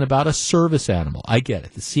talking about a service animal. I get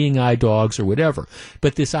it, the seeing eye dogs or whatever.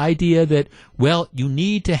 But this idea that, well, you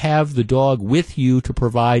need to have the dog with you to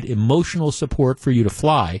provide emotional support for you to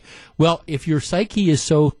fly. Well, if your psyche is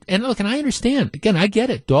so, and look, and I understand, again, I get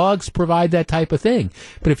it. Dogs provide that type of thing.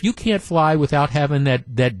 But if you can't fly without having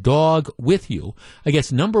that dog with you, I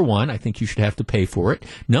guess number one, I think you should have to pay for it.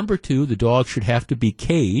 Number two, the dog should have to be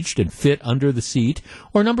caged and fit under the seat.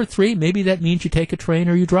 Or number three, maybe that means you take a train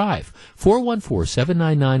or you drive.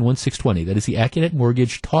 414-799-1620. That is the Accunet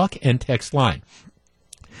Mortgage talk and text line.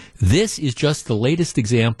 This is just the latest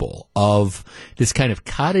example of this kind of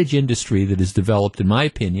cottage industry that is developed, in my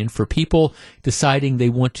opinion, for people deciding they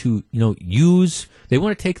want to, they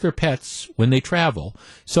want to take their pets when they travel.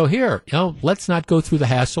 So here, let's not go through the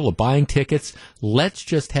hassle of buying tickets. Let's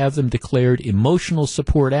just have them declared emotional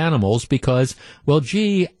support animals because, well,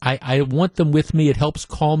 gee, I want them with me. It helps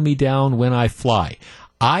calm me down when I fly.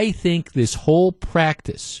 I think this whole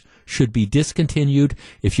practice should be discontinued.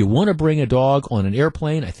 If you want to bring a dog on an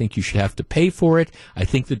airplane, I think you should have to pay for it. I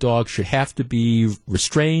think the dog should have to be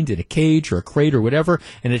restrained in a cage or a crate or whatever,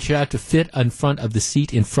 and it should have to fit in front of the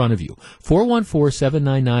seat in front of you.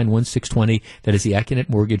 414-799-1620. That is the Accunet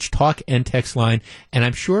Mortgage talk and text line. And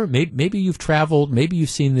I'm sure maybe you've traveled, maybe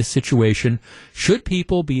you've seen this situation. Should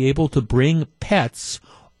people be able to bring pets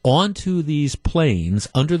onto these planes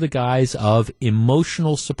under the guise of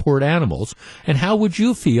emotional support animals? And how would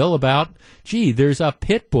you feel about, gee, there's a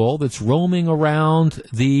pit bull that's roaming around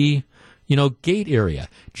the, gate area.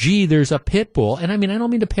 Gee, there's a pit bull. And I mean, I don't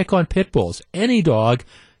mean to pick on pit bulls. Any dog,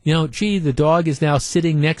 gee, the dog is now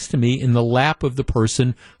sitting next to me in the lap of the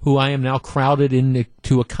person who I am now crowded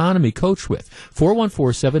into economy coach with.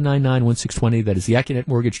 414-799-1620. That is the Accunet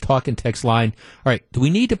Mortgage talk and text line. All right, do we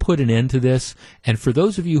need to put an end to this? And for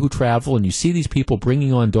those of you who travel and you see these people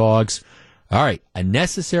bringing on dogs, all right, a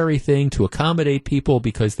necessary thing to accommodate people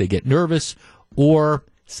because they get nervous, or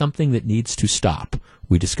something that needs to stop?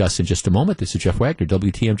 We discuss in just a moment. This is Jeff Wagner,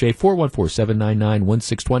 WTMJ,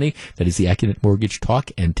 414-799-1620. That is the Accunet Mortgage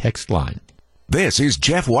talk and text line. This is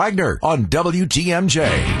Jeff Wagner on WTMJ.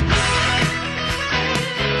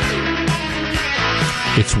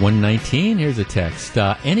 It's 119. Here's a text.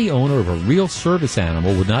 Any owner of a real service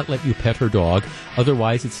animal would not let you pet her dog.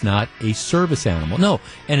 Otherwise, it's not a service animal. No.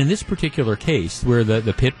 And in this particular case, where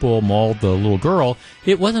the pit bull mauled the little girl,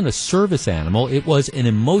 it wasn't a service animal. It was an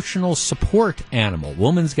emotional support animal.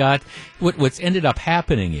 Woman's got, what's ended up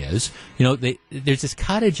happening is, there's this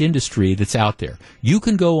cottage industry that's out there. You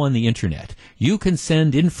can go on the internet. You can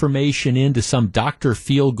send information into some Dr.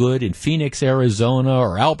 Feelgood in Phoenix, Arizona,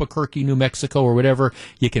 or Albuquerque, New Mexico, or whatever.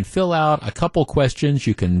 You can fill out a couple questions.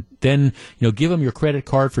 You can then, give them your credit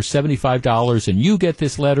card for $75, and you get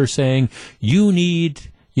this letter saying you need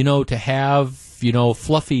to have,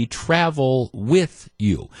 Fluffy travel with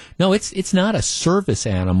you. No, it's not a service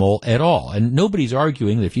animal at all. And nobody's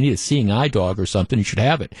arguing that if you need a seeing eye dog or something, you should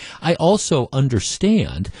have it. I also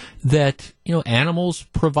understand that, animals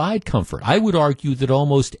provide comfort. I would argue that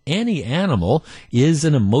almost any animal is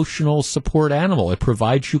an emotional support animal. It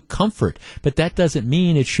provides you comfort. But that doesn't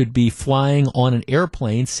mean it should be flying on an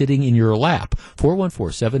airplane sitting in your lap.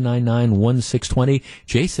 414-799-1620.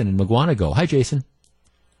 Jason in Maguanago. Hi, Jason.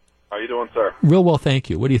 How you doing, sir? Real well, thank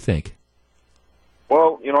you. What do you think?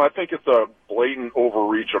 Well, I think it's a blatant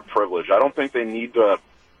overreach of privilege. I don't think they need to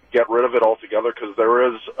get rid of it altogether because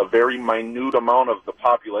there is a very minute amount of the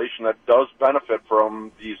population that does benefit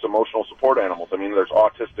from these emotional support animals. I mean, there's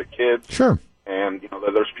autistic kids. Sure. And,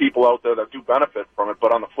 there's people out there that do benefit from it.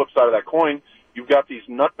 But on the flip side of that coin, you've got these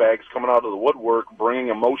nutbags coming out of the woodwork bringing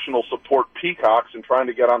emotional support peacocks and trying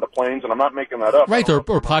to get onto planes, and I'm not making that up. Right, or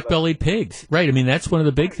pot-bellied pigs. Right, I mean, that's one of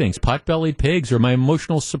the big things. Pot-bellied pigs or my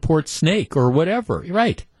emotional support snake or whatever.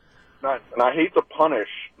 Right. And I hate to punish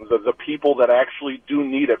the people that actually do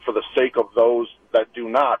need it for the sake of those that do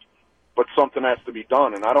not, but something has to be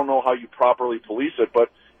done. And I don't know how you properly police it, but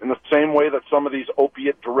in the same way that some of these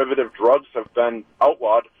opiate derivative drugs have been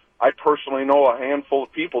outlawed, I personally know a handful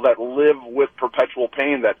of people that live with perpetual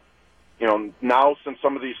pain that, now since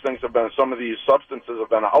some of these substances have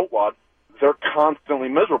been outlawed, they're constantly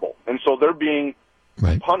miserable. And so they're being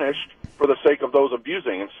punished for the sake of those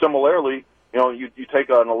abusing. And similarly, you take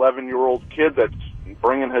an 11-year-old kid that's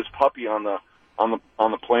bringing his puppy on the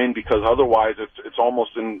plane because otherwise it's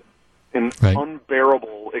almost an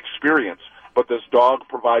unbearable experience. But this dog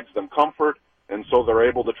provides them comfort, and so they're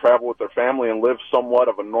able to travel with their family and live somewhat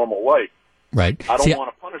of a normal life. Right. I don't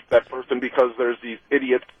want to punish that person because there's these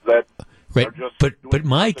idiots that are just. But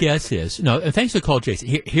my guess is and thanks for the call, Jason.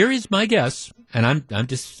 Here is my guess, and I'm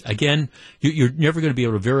just again, you're never going to be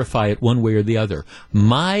able to verify it one way or the other.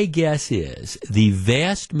 My guess is the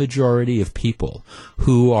vast majority of people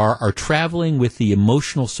who are traveling with the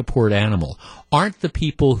emotional support animal aren't the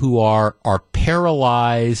people who are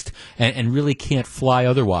paralyzed and really can't fly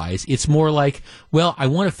otherwise. It's more like, well, I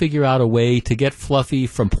want to figure out a way to get Fluffy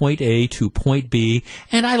from point A to point B,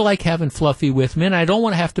 and I like having Fluffy with me, and I don't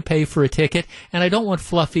want to have to pay for a ticket, and I don't want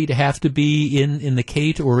Fluffy to have to be in the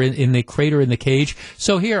cage or in the crate or in the cage.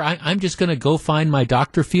 So here, I'm just going to go find my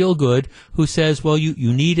Dr. Feelgood who says, well,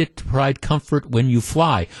 you need it to provide comfort when you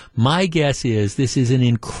fly. My guess is this is an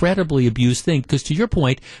incredibly abused thing because, to your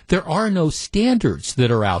point, there are no standards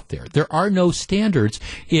that are out there. There are no standards.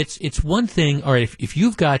 It's one thing, all right, if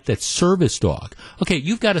you've got that service dog, okay,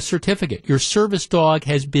 you've got a certificate. Your service dog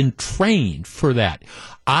has been trained for that.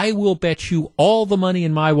 I will bet you all the money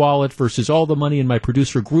in my wallet versus all the money in my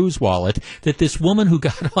producer Gru's wallet that this woman who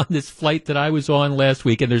got on this flight that I was on last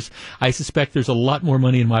week, and I suspect there's a lot more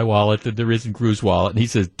money in my wallet than there is in Gru's wallet. And he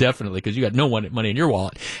says, definitely, because you got no money in your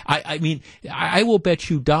wallet. I mean, I will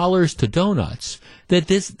bet you dollars to donuts that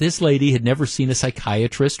this lady had never seen a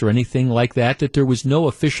psychiatrist or anything like that there was no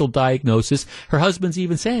official diagnosis. Her husband's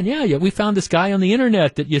even saying, yeah, we found this guy on the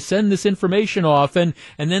internet that you send this information off and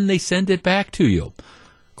then they send it back to you.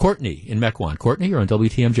 Courtney in Mequon. Courtney, you're on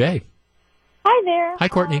WTMJ. Hi there. Hi,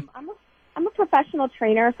 Courtney. I'm a professional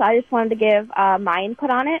trainer, so I just wanted to give my input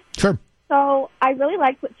on it. Sure. So I really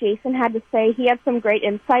liked what Jason had to say. He had some great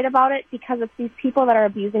insight about it because it's these people that are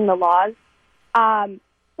abusing the laws.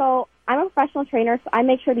 So I'm a professional trainer, so I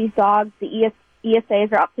make sure these dogs, the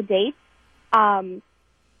ESAs, are up to date.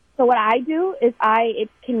 So what I do is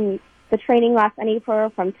the training lasts anywhere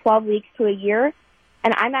from 12 weeks to a year,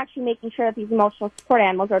 and I'm actually making sure that these emotional support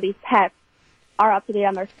animals or these pets are up to date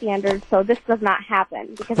on their standards, so this does not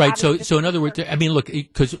happen. Right. So in other words, I mean, look,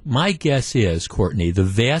 because my guess is, Courtney, the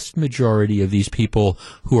vast majority of these people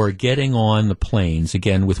who are getting on the planes,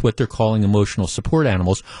 again, with what they're calling emotional support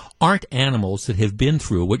animals, aren't animals that have been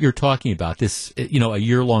through what you're talking about, this, a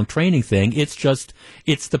year-long training thing. It's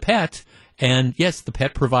the pet. And yes, the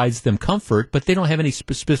pet provides them comfort, but they don't have any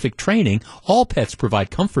specific training. All pets provide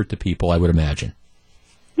comfort to people, I would imagine.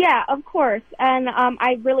 Yeah, of course. And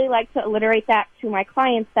I really like to alliterate that to my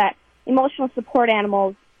clients that emotional support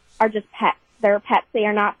animals are just pets. They're pets. They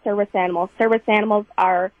are not service animals. Service animals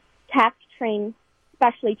are task-trained,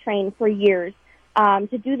 specially trained for years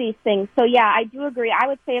to do these things. So, yeah, I do agree. I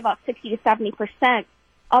would say about 60 to 70%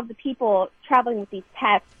 of the people traveling with these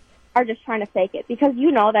pets are just trying to fake it because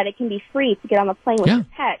you know that it can be free to get on the plane with your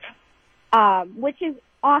pet, which is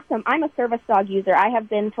awesome. I'm a service dog user. I have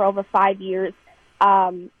been for over 5 years.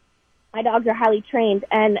 My dogs are highly trained,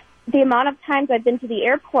 and the amount of times I've been to the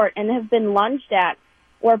airport and have been lunged at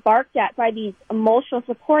or barked at by these emotional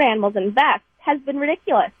support animals in vests, has been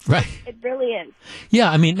ridiculous. Right. It really is.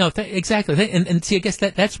 Yeah, I mean, no, exactly. And see, I guess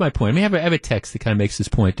that's my point. I mean, I have a text that kind of makes this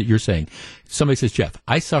point that you're saying. Somebody says, Jeff,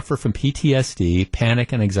 I suffer from PTSD,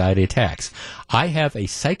 panic, and anxiety attacks. I have a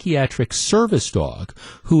psychiatric service dog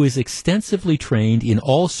who is extensively trained in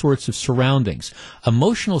all sorts of surroundings.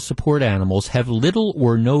 Emotional support animals have little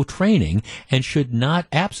or no training and should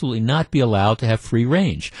absolutely not be allowed to have free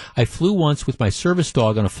range. I flew once with my service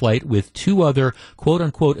dog on a flight with two other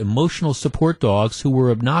quote-unquote emotional support dogs who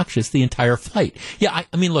were obnoxious the entire flight. Yeah,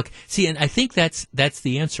 I mean, look, see, and I think that's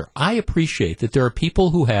the answer. I appreciate that there are people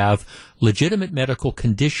who have legitimate medical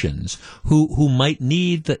conditions who might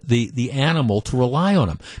need the animal to rely on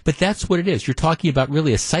them. But that's what it is. You're talking about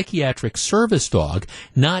really a psychiatric service dog,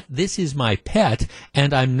 not this is my pet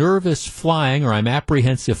and I'm nervous flying or I'm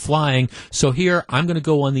apprehensive flying. So here I'm going to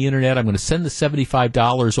go on the internet. I'm going to send the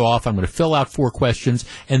 $75 off. I'm going to fill out 4 questions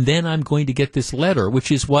and then I'm going to get this letter,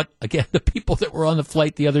 which is what, again, the people that were on the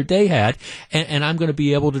flight the other day had. And I'm going to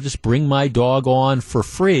be able to just bring my dog on for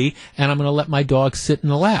free and I'm going to let my dog sit in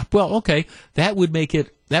the lap. Well, okay. That would make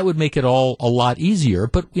it all a lot easier.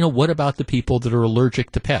 But, what about the people that are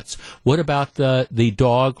allergic to pets? What about the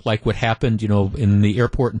dog, like what happened, in the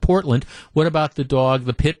airport in Portland? What about the dog,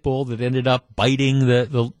 the pit bull that ended up biting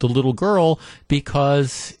the little girl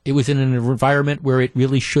because it was in an environment where it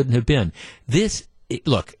really shouldn't have been?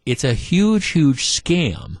 Look, it's a huge, huge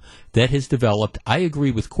scam that has developed. I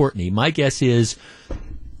agree with Courtney. My guess is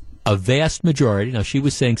a vast majority, now she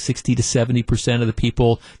was saying 60 to 70% of the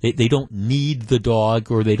people, they don't need the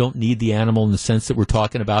dog or they don't need the animal in the sense that we're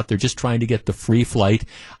talking about. They're just trying to get the free flight.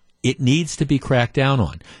 It needs to be cracked down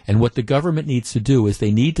on. And what the government needs to do is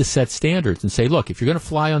they need to set standards and say, look, if you're going to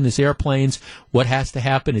fly on these airplanes, what has to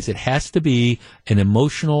happen is it has to be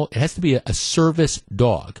a service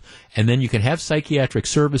dog. And then you can have psychiatric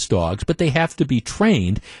service dogs, but they have to be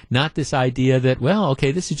trained, not this idea that, well,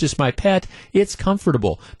 okay, this is just my pet. It's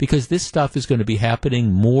comfortable because this stuff is going to be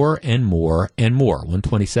happening more and more and more.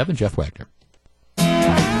 127, Jeff Wagner.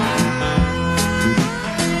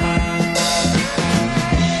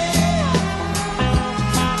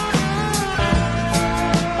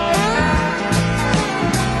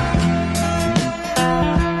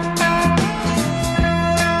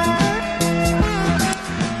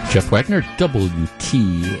 Jeff Wagner,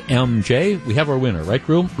 WTMJ. We have our winner, right,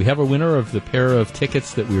 Drew? We have our winner of the pair of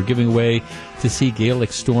tickets that we were giving away to see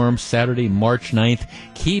Gaelic Storm Saturday, March 9th.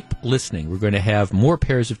 Keep listening. We're going to have more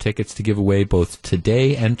pairs of tickets to give away both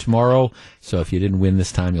today and tomorrow. So if you didn't win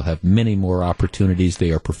this time, you'll have many more opportunities.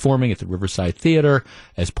 They are performing at the Riverside Theater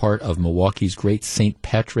as part of Milwaukee's great St.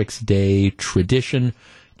 Patrick's Day tradition.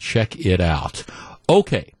 Check it out.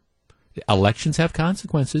 Okay. Elections have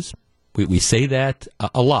consequences. We say that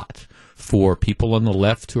a lot. For people on the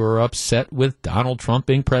left who are upset with Donald Trump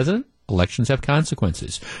being president, elections have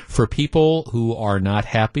consequences. For people who are not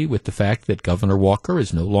happy with the fact that Governor Walker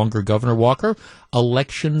is no longer Governor Walker,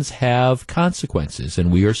 elections have consequences,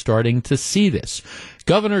 and we are starting to see this.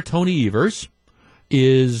 Governor Tony Evers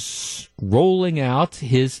is rolling out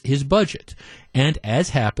his budget, and as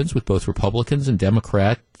happens with both Republicans and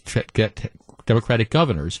Democratic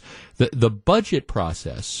governors, the budget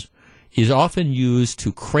process is often used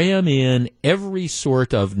to cram in every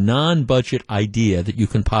sort of non-budget idea that you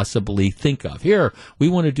can possibly think of. Here, we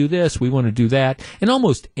want to do this, we want to do that, and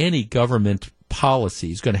almost any government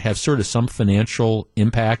policy is going to have sort of some financial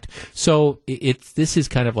impact. So this is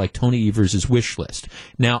kind of like Tony Evers' wish list.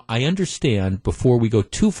 Now, I understand, before we go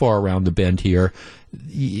too far around the bend here,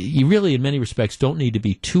 you really, in many respects, don't need to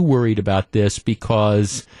be too worried about this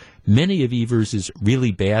because many of Evers'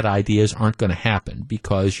 really bad ideas aren't going to happen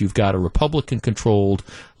because you've got a Republican-controlled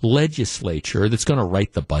legislature that's going to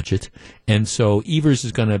write the budget. And so Evers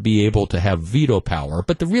is going to be able to have veto power,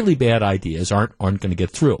 but the really bad ideas aren't going to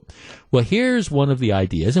get through. Well, here's one of the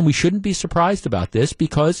ideas, and we shouldn't be surprised about this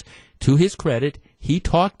because, to his credit, he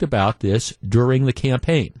talked about this during the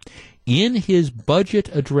campaign. In his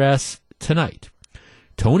budget address tonight,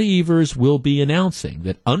 Tony Evers will be announcing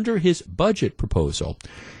that under his budget proposal,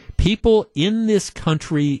 people in this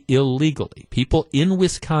country illegally, people in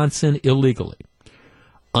Wisconsin illegally,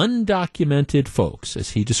 undocumented folks,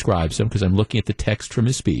 as he describes them, because I'm looking at the text from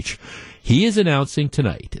his speech, he is announcing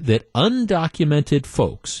tonight that undocumented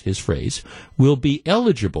folks, his phrase, will be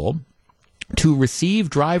eligible to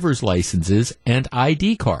receive driver's licenses and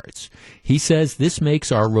ID cards. He says this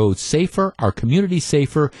makes our roads safer, our communities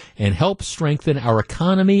safer, and helps strengthen our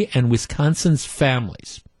economy and Wisconsin's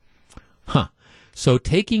families. So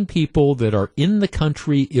taking people that are in the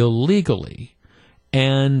country illegally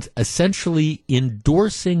and essentially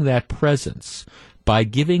endorsing that presence by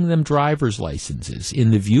giving them driver's licenses,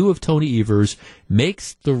 in the view of Tony Evers,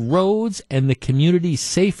 makes the roads and the community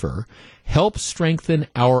safer, helps strengthen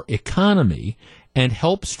our economy, and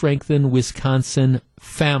helps strengthen Wisconsin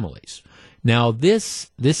families. Now,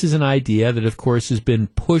 this is an idea that, of course, has been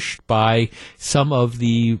pushed by some of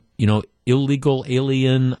the, illegal,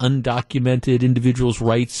 alien, undocumented individuals'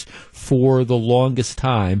 rights for the longest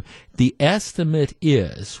time. The estimate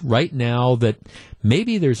is right now that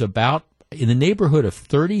maybe there's about in the neighborhood of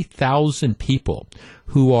 30,000 people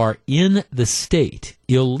who are in the state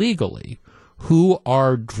illegally who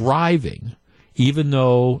are driving even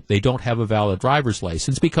though they don't have a valid driver's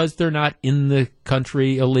license because they're not in the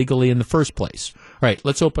country illegally in the first place. All right,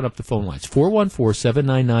 let's open up the phone lines.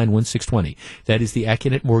 414-799-1620. That is the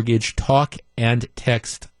Acunet Mortgage talk and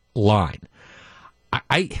text line.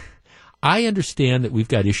 I understand that we've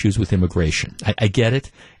got issues with immigration. I get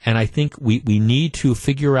it. And I think we need to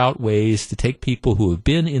figure out ways to take people who have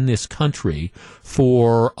been in this country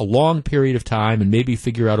for a long period of time and maybe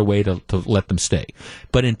figure out a way to let them stay.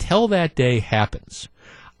 But until that day happens,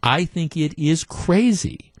 I think it is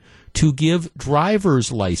crazy to give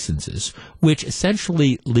driver's licenses, which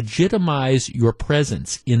essentially legitimize your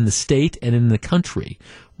presence in the state and in the country,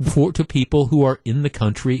 to people who are in the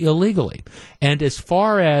country illegally. And as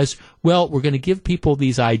far as, well, we're going to give people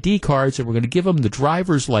these ID cards and we're going to give them the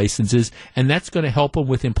driver's licenses and that's going to help them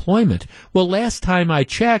with employment. Well, last time I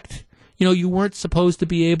checked, you weren't supposed to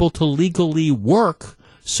be able to legally work.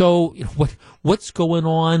 So what's going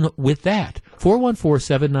on with that?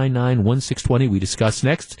 414-799-1620. We discuss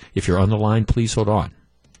next. If you're on the line, please hold on.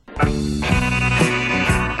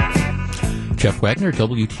 Jeff Wagner,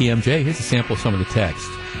 WTMJ. Here's a sample of some of the text.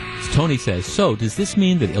 Tony says, so does this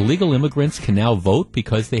mean that illegal immigrants can now vote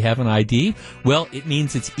because they have an ID? Well, it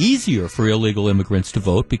means it's easier for illegal immigrants to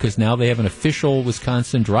vote because now they have an official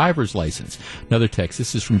Wisconsin driver's license. Another text,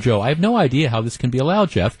 this is from Joe. I have no idea how this can be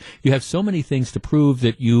allowed, Jeff. You have so many things to prove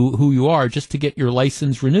that who you are just to get your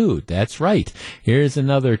license renewed. That's right. Here's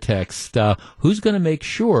another text. Who's going to make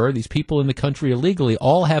sure these people in the country illegally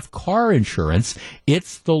all have car insurance?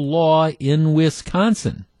 It's the law in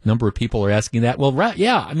Wisconsin. Number of people are asking that. Well,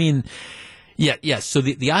 yeah. So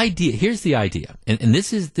the idea, here's the idea, and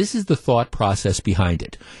this is the thought process behind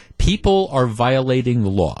it. People are violating the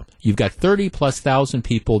law. You've got 30,000+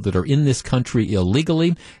 people that are in this country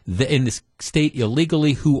illegally, in this state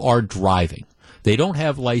illegally, who are driving. They don't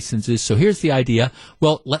have licenses. So here's the idea.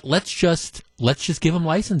 Well, let's just give them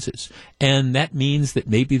licenses. And that means that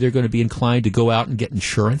maybe they're going to be inclined to go out and get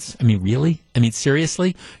insurance. I mean, really? I mean,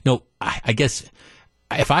 seriously? No, I guess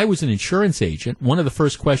if I was an insurance agent, one of the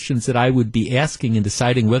first questions that I would be asking in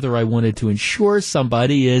deciding whether I wanted to insure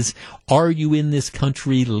somebody is, are you in this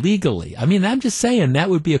country legally? I mean, I'm just saying that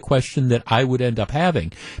would be a question that I would end up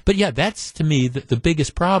having. But yeah, that's to me the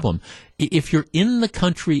biggest problem. If you're in the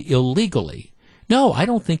country illegally, no, I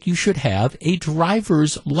don't think you should have a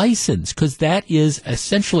driver's license because that is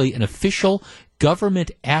essentially an official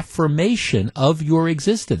government affirmation of your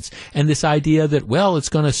existence. And this idea that, well, it's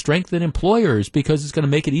going to strengthen employers because it's going to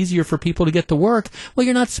make it easier for people to get to work. Well,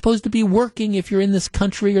 you're not supposed to be working if you're in this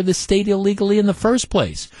country or this state illegally in the first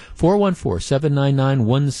place.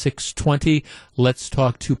 414-799-1620. Let's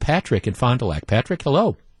talk to Patrick in Fond du Lac. Patrick,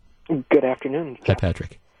 hello. Good afternoon. Hi,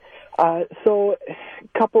 Patrick. So a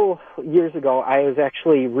couple years ago, I was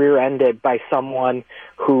actually rear-ended by someone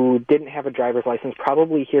who didn't have a driver's license,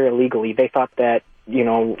 probably here illegally. They thought that,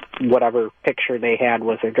 whatever picture they had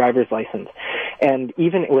was their driver's license. And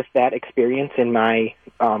even with that experience in my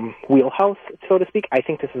wheelhouse, so to speak, I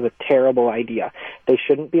think this is a terrible idea. They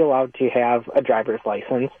shouldn't be allowed to have a driver's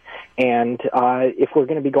license. And if we're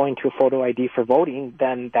going to be going to a photo ID for voting,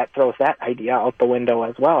 then that throws that idea out the window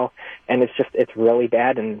as well. And it's really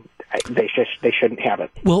bad, and they shouldn't have it.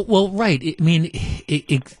 Well, right. I mean,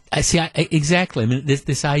 exactly. I mean,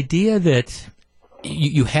 this idea that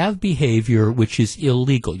you have behavior which is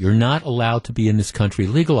illegal. You're not allowed to be in this country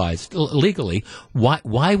legally.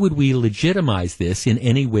 Why would we legitimize this in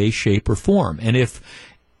any way, shape, or form?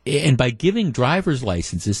 And by giving driver's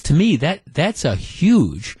licenses, to me, that's a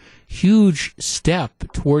huge step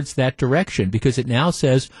towards that direction, because it now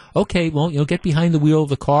says, okay, well, get behind the wheel of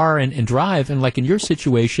the car and drive. And like in your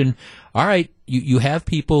situation, all right, you have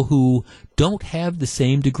people who don't have the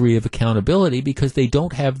same degree of accountability because they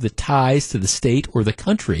don't have the ties to the state or the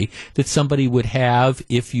country that somebody would have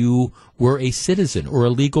if you were a citizen or a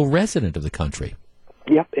legal resident of the country.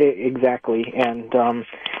 Yep, exactly. And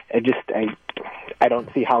I don't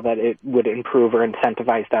see how that it would improve or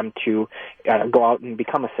incentivize them to go out and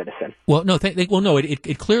become a citizen. Well, no,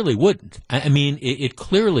 it clearly wouldn't. I mean, it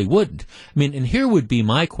clearly wouldn't. I mean, and here would be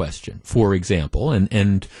my question, for example,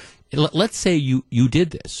 and let's say you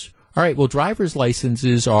did this. All right, well, driver's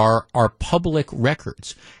licenses are public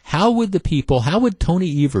records. How would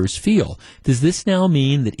Tony Evers feel? Does this now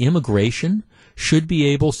mean that immigration should be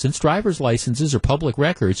able, since driver's licenses are public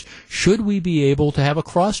records, should we be able to have a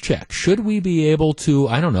cross-check? Should we be able to,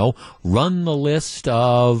 I don't know, run the list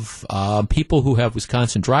of people who have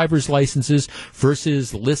Wisconsin driver's licenses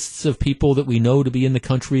versus lists of people that we know to be in the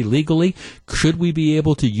country legally? Should we be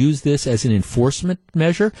able to use this as an enforcement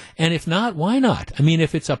measure? And if not, why not? I mean,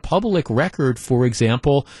 if it's a public record, for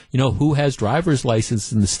example, who has driver's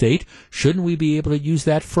license in the state, shouldn't we be able to use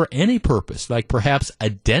that for any purpose, like perhaps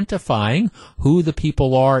identifying who the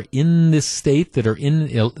people are in this state that are in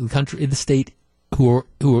the country, in the state who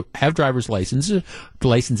have driver's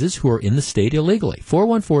licenses who are in the state illegally.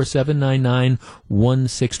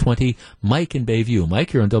 414-799-1620. Mike in Bayview.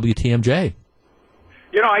 Mike, you're on WTMJ.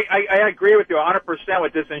 I agree with you 100%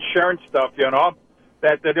 with this insurance stuff, that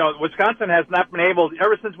Wisconsin has not been able,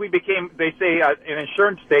 ever since we became, they say, an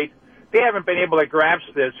insurance state, they haven't been able to grasp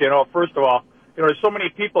this, first of all. There's so many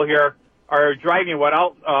people here are driving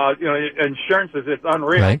without, insurances. It's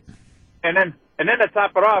unreal. Right. And then to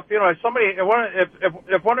top it off, if somebody,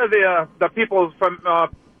 if one of the people from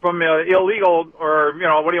illegal or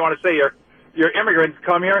what do you want to say, your immigrants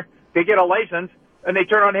come here, they get a license and they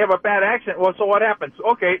turn on to have a bad accident. Well, so what happens?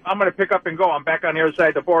 Okay, I'm going to pick up and go. I'm back on the other side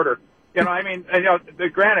of the border. Granted,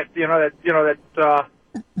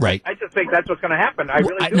 right. I just think that's what's going to happen. I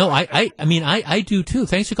really do. I do too.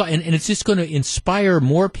 Thanks for calling. And it's just going to inspire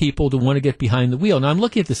more people to want to get behind the wheel. Now, I'm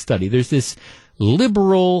looking at the study. There's this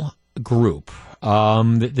liberal group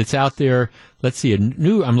that's out there. Let's see,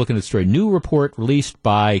 I'm looking at the story. New report released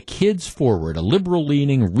by Kids Forward, a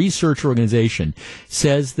liberal-leaning research organization,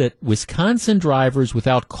 says that Wisconsin drivers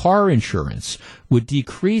without car insurance would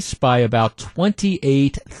decrease by about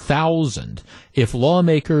 28,000 if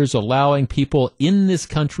lawmakers allowing people in this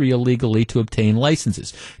country illegally to obtain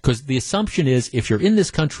licenses. Because the assumption is if you're in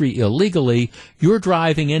this country illegally, you're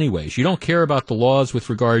driving anyways. You don't care about the laws with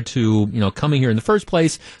regard to, coming here in the first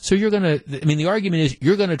place. So the argument is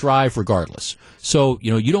you're going to drive regardless. So,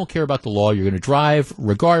 you don't care about the law. You're going to drive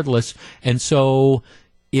regardless. And so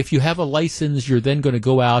if you have a license, you're then going to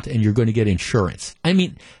go out and you're going to get insurance. I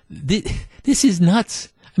mean, this is nuts.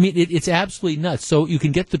 I mean, it's absolutely nuts. So you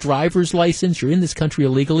can get the driver's license. You're in this country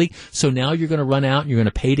illegally. So now you're going to run out and you're going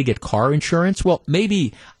to pay to get car insurance. Well,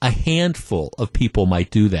 maybe a handful of people might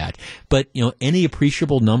do that. But, any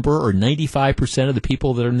appreciable number or 95% of the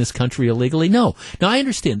people that are in this country illegally? No. Now, I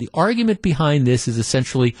understand the argument behind this is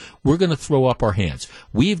essentially we're going to throw up our hands.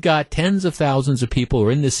 We've got tens of thousands of people who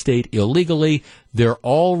are in this state illegally. They're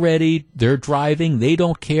driving. They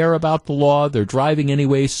don't care about the law. They're driving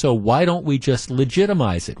anyway. So why don't we just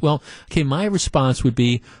legitimize it? Well, okay, my response would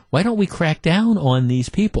be, why don't we crack down on these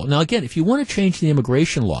people? Now, again, if you want to change the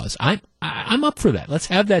immigration laws, I'm up for that. Let's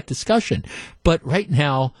have that discussion. But right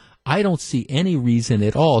now, I don't see any reason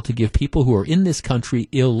at all to give people who are in this country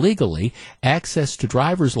illegally access to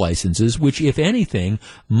driver's licenses, which, if anything,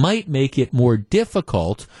 might make it more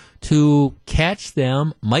difficult to catch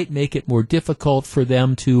them, might make it more difficult for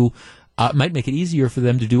them to, might make it easier for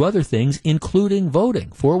them to do other things, including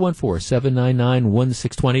voting.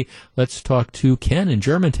 414-799-1620. Let's talk to Ken in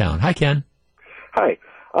Germantown. Hi, Ken. Hi.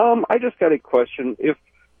 I just got a question.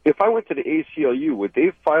 If I went to the ACLU, would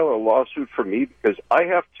they file a lawsuit for me because I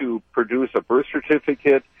have to produce a birth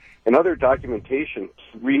certificate and other documentation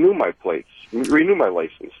to renew my plates, renew my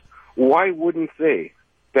license? Why wouldn't they?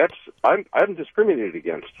 I'm discriminated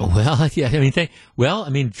against. Well, yeah,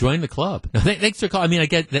 join the club. No, thanks for calling. I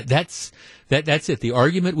get that. That's it. The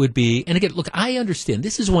argument would be, and again, look, I understand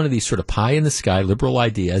this is one of these sort of pie in the sky liberal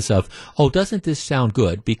ideas of, doesn't this sound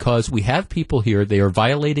good? Because we have people here, they are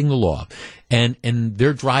violating the law, and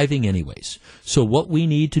they're driving anyways. So what we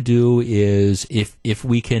need to do is, if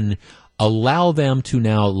we can allow them to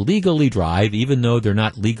now legally drive, even though they're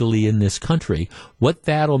not legally in this country, what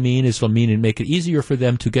that'll mean is it'll make it easier for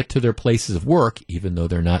them to get to their places of work, even though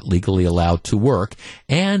they're not legally allowed to work,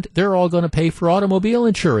 and they're all going to pay for automobile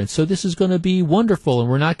insurance. So this is going to be wonderful, and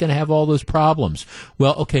we're not going to have all those problems.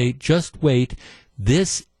 Well, okay, just wait.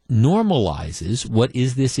 This normalizes what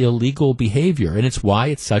is this illegal behavior, and it's why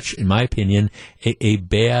it's such, in my opinion, a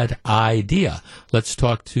bad idea. Let's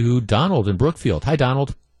talk to Donald in Brookfield. Hi,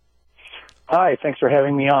 Donald. Hi, thanks for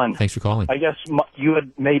having me on. Thanks for calling. I guess you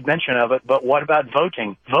had made mention of it, but what about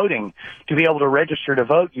voting? Voting. To be able to register to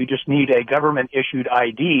vote, you just need a government-issued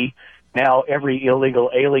ID. Now, every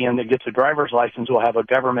illegal alien that gets a driver's license will have a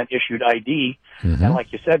government-issued ID. Mm-hmm. And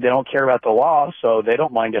like you said, they don't care about the law, so they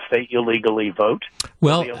don't mind if they illegally vote.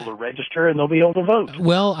 Well, they'll be able to register and they'll be able to vote.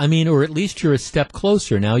 Well, I mean, or at least you're a step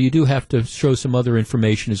closer. Now, you do have to show some other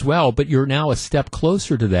information as well, but you're now a step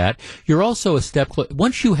closer to that. You're also a step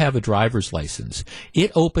once you have a driver's license,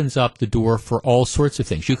 it opens up the door for all sorts of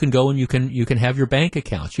things. You can go and you can have your bank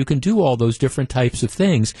accounts. You can do all those different types of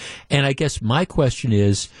things. And I guess my question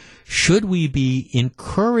is, should we be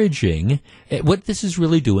encouraging, what this is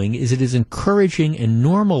really doing is it is encouraging and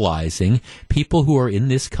normalizing people who are in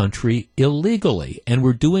this country illegally. And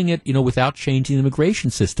we're doing it, without changing the immigration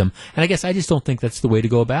system. And I guess I just don't think that's the way to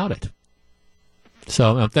go about it.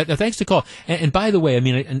 So thanks to call. And by the way, I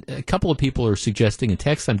mean, a couple of people are suggesting in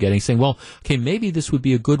text I'm getting saying, well, okay, maybe this would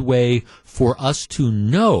be a good way for us to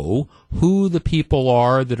know who the people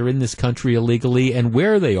are that are in this country illegally and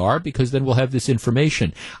where they are, because then we'll have this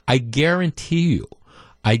information. I guarantee you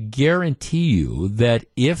that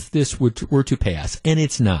if this were to pass, and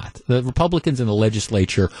it's not, the Republicans in the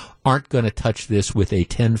legislature aren't going to touch this with a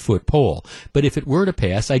 10-foot pole. But if it were to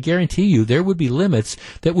pass, I guarantee you there would be limits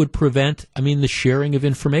that would prevent, the sharing of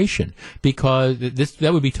information, because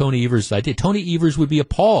that would be Tony Evers' idea. Tony Evers would be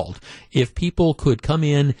appalled if people could come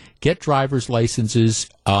in, get driver's licenses,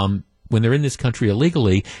 when they're in this country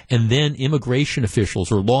illegally, and then immigration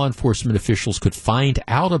officials or law enforcement officials could find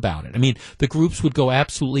out about it. I mean, the groups would go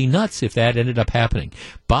absolutely nuts if that ended up happening.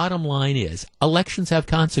 Bottom line is, elections have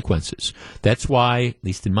consequences. That's why, at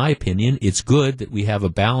least in my opinion, it's good that we have a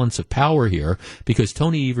balance of power here, because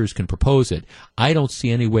Tony Evers can propose it. I don't see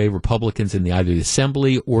any way Republicans in either the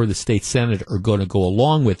Assembly or the State Senate are going to go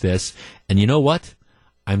along with this. And you know what?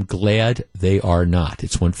 I'm glad they are not.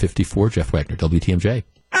 It's 1:54, Jeff Wagner, WTMJ.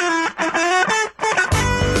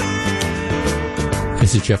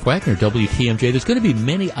 This is Jeff Wagner, WTMJ. There's going to be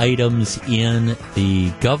many items in the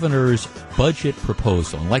governor's budget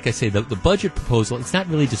proposal. And like I say, the budget proposal, it's not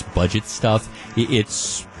really just budget stuff.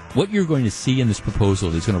 It's what you're going to see in this proposal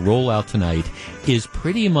that's going to roll out tonight is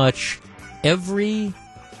pretty much every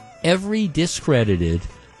discredited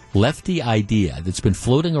lefty idea that's been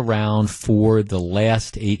floating around for the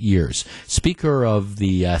last 8 years. Speaker of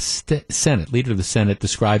the Senate, leader of the Senate,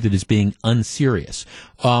 described it as being unserious.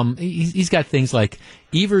 He's got things like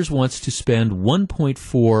Evers wants to spend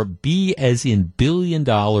 $1.4 B as in billion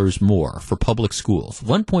dollars more for public schools.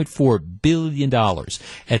 $1.4 billion.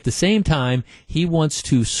 At the same time, he wants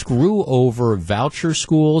to screw over voucher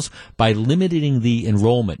schools by limiting the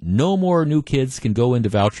enrollment. No more new kids can go into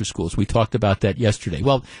voucher schools. We talked about that yesterday.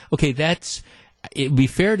 Well, okay, it would be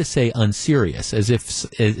fair to say unserious,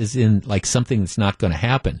 as in like something that's not going to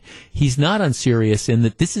happen. He's not unserious in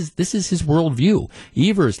that this is his worldview.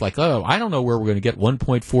 Evers like, I don't know where we're going to get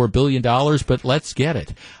 $1.4 billion, but let's get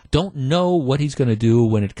it. Don't know what he's going to do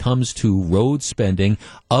when it comes to road spending,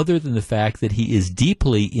 other than the fact that he is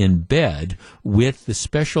deeply in bed with the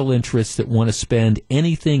special interests that want to spend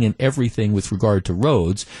anything and everything with regard to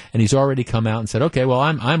roads. And he's already come out and said, okay, well,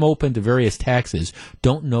 I'm open to various taxes.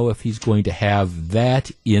 Don't know if he's going to have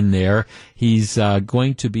that in there. He's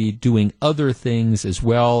going to be doing other things as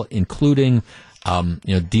well, including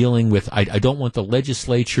dealing with, I don't want the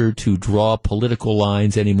legislature to draw political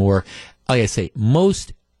lines anymore. Like I say,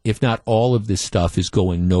 most, if not all of this stuff is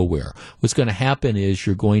going nowhere. What's going to happen is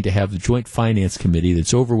you're going to have the Joint Finance Committee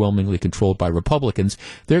that's overwhelmingly controlled by Republicans.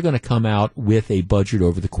 They're going to come out with a budget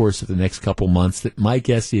over the course of the next couple months that my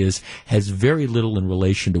guess is has very little in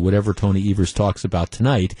relation to whatever Tony Evers talks about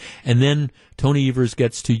tonight. And then Tony Evers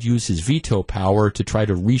gets to use his veto power to try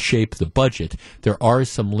to reshape the budget. There are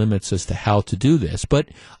some limits as to how to do this, but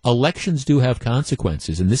elections do have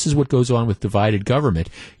consequences, and this is what goes on with divided government.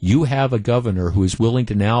 You have a governor who is willing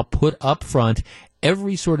to now put up front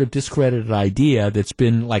every sort of discredited idea that's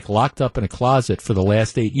been like locked up in a closet for the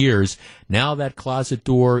last 8 years. Now that closet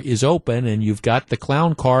door is open, and you've got the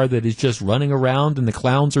clown car that is just running around, and the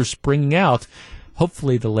clowns are springing out.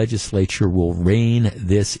 Hopefully the legislature will rein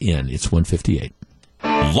this in. It's 1:58.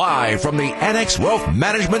 Live from the Annex Wealth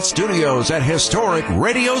Management Studios at historic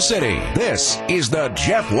Radio City, this is the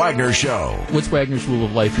Jeff Wagner Show. What's Wagner's rule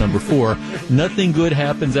of life number 4? Nothing good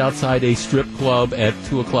happens outside a strip club at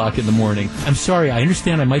 2 o'clock in the morning. I'm sorry, I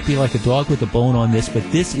understand I might be like a dog with a bone on this,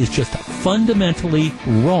 but this is just fundamentally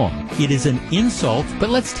wrong. It is an insult, but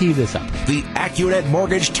let's tee this up. The AccuNet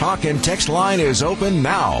Mortgage talk and text line is open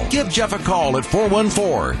now. Give Jeff a call at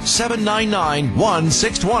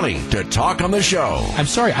 414-799-1620 to talk on the show. I'm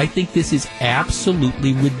sorry. sorry. I think this is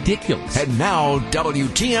absolutely ridiculous. And now,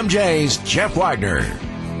 WTMJ's Jeff Wagner.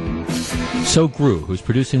 So, Gru, who's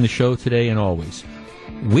producing the show today and always,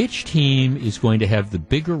 which team is going to have the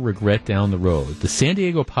bigger regret down the road? The San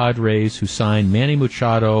Diego Padres, who signed Manny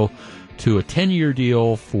Machado to a 10-year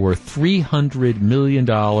deal for $300 million,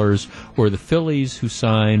 or the Phillies, who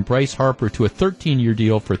signed Bryce Harper to a 13-year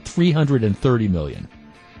deal for $330 million?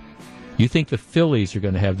 You think the Phillies are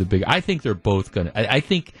going to have the bigger? I think they're both going to. I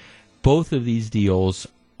think both of these deals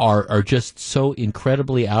are just so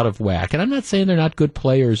incredibly out of whack. And I'm not saying they're not good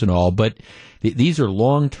players and all, but these are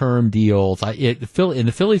long-term deals. And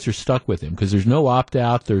the Phillies are stuck with him because there's no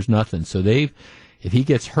opt-out, there's nothing. So if he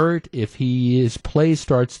gets hurt, if his play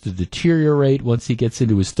starts to deteriorate once he gets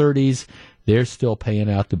into his 30s, they're still paying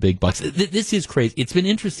out the big bucks. This is crazy. It's been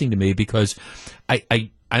interesting to me because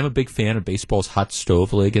I'm a big fan of baseball's hot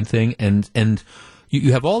stove league and thing, and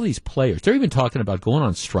you have all these players. They're even talking about going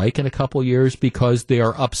on strike in a couple years because they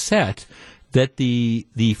are upset that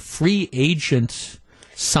the free agent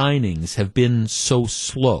signings have been so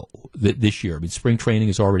slow this year. I mean, spring training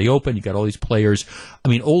is already open. You got all these players,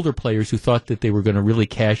 older players who thought that they were going to really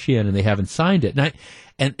cash in and they haven't signed it.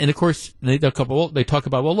 And of course, they talk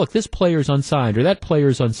about, well, look, this player's unsigned or that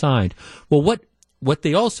player's unsigned. Well, what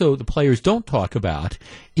they also, the players don't talk about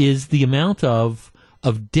is the amount of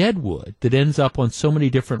deadwood that ends up on so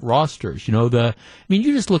many different rosters. You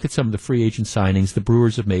just look at some of the free agent signings the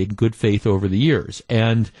Brewers have made in good faith over the years,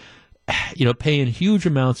 and paying huge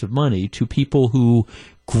amounts of money to people who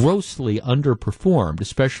grossly underperformed,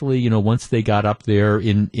 especially once they got up there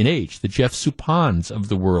in age. The Jeff Supans of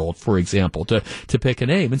the world, for example, to pick a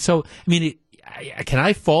name. And so, can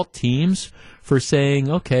I fault teams for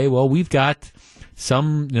saying, okay, well, we've got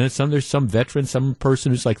there's some veteran, some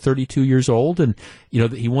person who's like 32 years old, and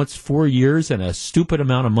he wants 4 years and a stupid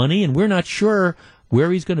amount of money, and we're not sure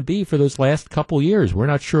where he's going to be for those last couple years. We're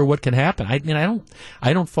not sure what can happen. I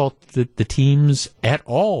don't fault the teams at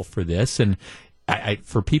all for this, and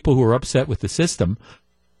for people who are upset with the system,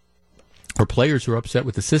 or players who are upset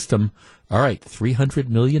with the system, all right, $300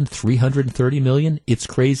 million, $330 million, it's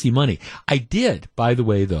crazy money. I did, by the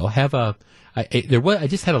way, though, have I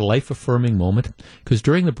just had a life-affirming moment, because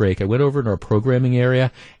during the break I went over to our programming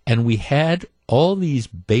area and we had all these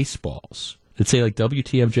baseballs that say like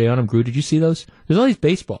WTMJ on them. Gru, did you see those? There's all these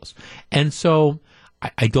baseballs. And so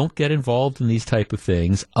I don't get involved in these type of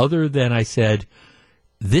things other than I said,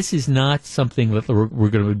 this is not something that we're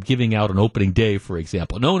going to be giving out on opening day, for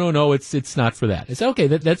example. No, it's not for that. I said, okay,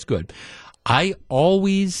 that's good. I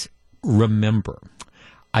always remember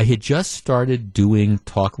I had just started doing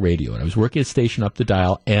talk radio, and I was working at a station up the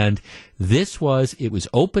dial, and it was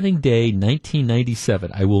opening day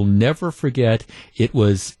 1997. I will never forget, it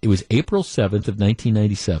was April 7th of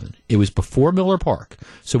 1997. It was before Miller Park,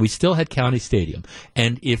 so we still had County Stadium.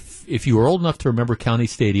 And if you were old enough to remember County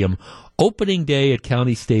Stadium, opening day at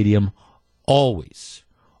County Stadium always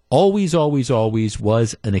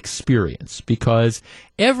was an experience, because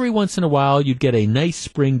every once in a while you'd get a nice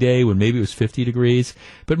spring day when maybe it was 50 degrees,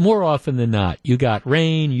 but more often than not, you got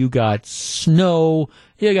rain, you got snow,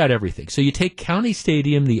 you got everything. So you take County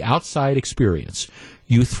Stadium, the outside experience,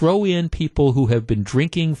 you throw in people who have been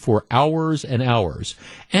drinking for hours and hours,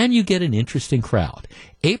 and you get an interesting crowd.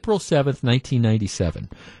 April 7th, 1997,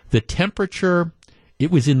 the temperature,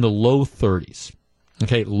 it was in the low 30s.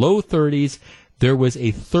 Okay, low 30s. There was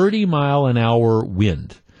a 30-mile-an-hour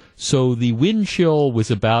wind. So the wind chill was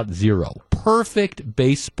about zero. Perfect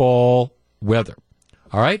baseball weather.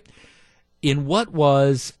 All right? In what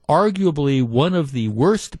was arguably one of the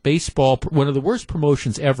worst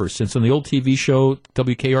promotions ever, since on the old TV show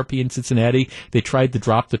WKRP in Cincinnati, they tried to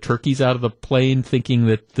drop the turkeys out of the plane thinking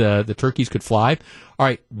that the turkeys could fly. All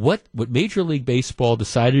right, what Major League Baseball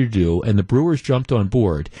decided to do, and the Brewers jumped on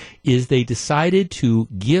board, is they decided to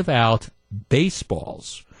give out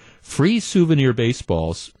baseballs, free souvenir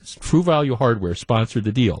baseballs. True Value Hardware sponsored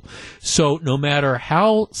the deal. So no matter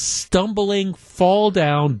how stumbling, fall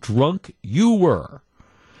down, drunk you were,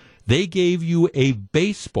 they gave you a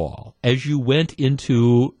baseball as you went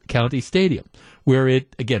into County Stadium, where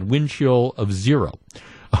it, again, wind chill of zero.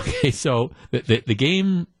 Okay, so the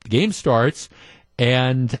game starts,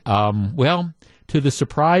 and to the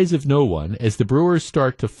surprise of no one, as the Brewers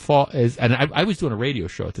start to fall, and I was doing a radio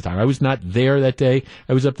show at the time. I was not there that day.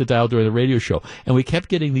 I was up the dial during the radio show, and we kept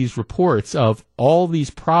getting these reports of all these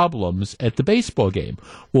problems at the baseball game.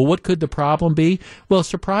 Well, what could the problem be? Well,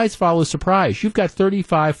 surprise follows surprise. You've got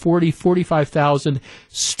 35, 40, 45,000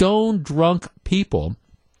 stone drunk people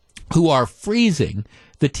who are freezing.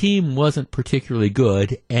 the team wasn't particularly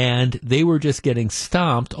good, and they were just getting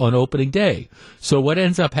stomped on opening day. So what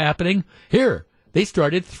ends up happening? Here, they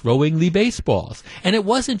started throwing the baseballs. And it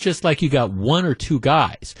wasn't just like you got one or two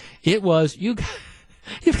guys. It was, you've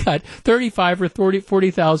got 35 or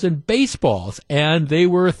 40,000 baseballs, and they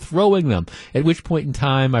were throwing them. At which point in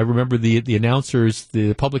time, I remember the announcers,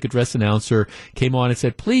 the public address announcer, came on and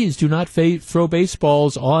said, please do not throw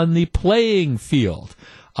baseballs on the playing field.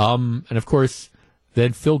 And of course,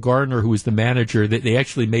 then Phil Gardner, who was the manager, they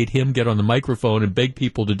actually made him get on the microphone and beg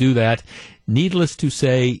people to do that. Needless to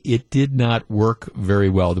say, it did not work very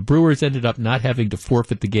well. The Brewers ended up not having to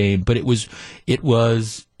forfeit the game, but it was,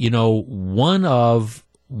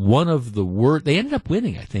 one of the worst. They ended up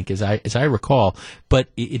winning, I think, as I recall, but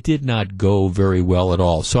it did not go very well at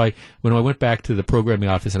all. So when I went back to the programming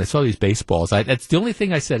office and I saw these baseballs, that's the only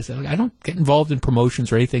thing I said. I don't get involved in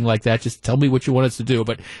promotions or anything like that. Just tell me what you want us to do.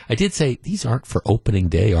 But I did say, these aren't for opening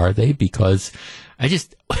day, are they? Because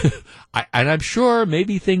and I'm sure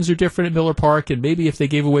maybe things are different at Miller Park, and maybe if they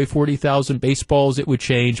gave away 40,000 baseballs, it would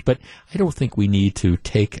change. But I don't think we need to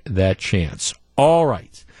take that chance. All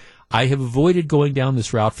right. I have avoided going down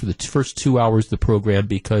this route for the first 2 hours of the program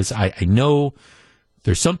because I know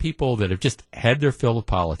there's some people that have just had their fill of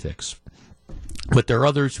politics, but there are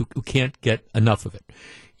others who can't get enough of it.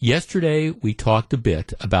 Yesterday, we talked a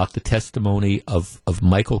bit about the testimony of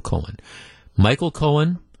Michael Cohen. Michael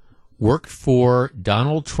Cohen worked for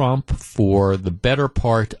Donald Trump for the better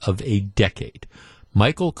part of a decade.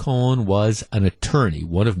 Michael Cohen was an attorney,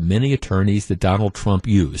 one of many attorneys that Donald Trump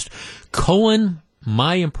used. Cohen,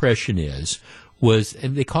 my impression was,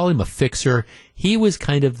 and they call him a fixer, he was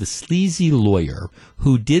kind of the sleazy lawyer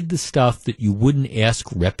who did the stuff that you wouldn't ask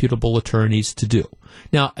reputable attorneys to do.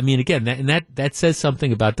 Now, I mean, again, that says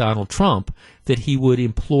something about Donald Trump, that he would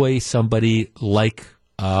employ somebody like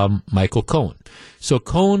Michael Cohen. So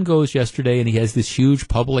Cohen goes yesterday and he has this huge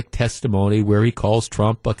public testimony where he calls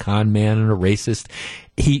Trump a con man and a racist.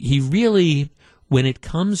 He really, when it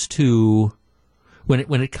comes to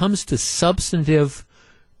substantive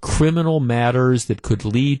criminal matters that could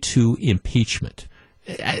lead to impeachment,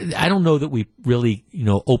 I don't know that we really,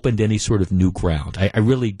 opened any sort of new ground. I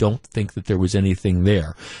really don't think that there was anything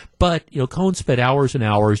there. But, Cohen spent hours and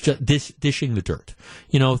hours just dishing the dirt.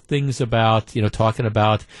 Things about, talking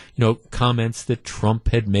about, comments that Trump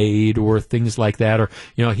had made or things like that. Or,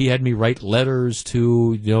 he had me write letters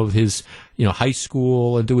to, his, high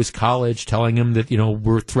school and to his college telling him that,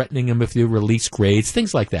 we're threatening him if they release grades,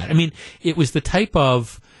 things like that. I mean, it was the type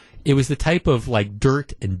of like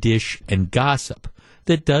dirt and dish and gossip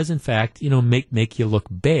that does, in fact, make you look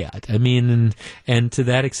bad. I mean, and to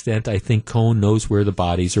that extent, I think Cohen knows where the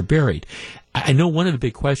bodies are buried. I know one of the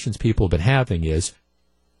big questions people have been having is,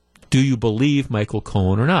 do you believe Michael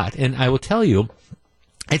Cohen or not? And I will tell you,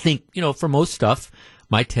 I think, for most stuff,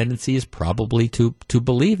 my tendency is probably to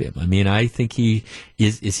believe him. I mean, I think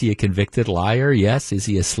is he a convicted liar? Yes. Is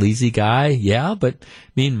he a sleazy guy? Yeah. But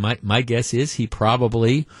I mean, my guess is he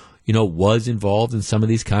probably, was involved in some of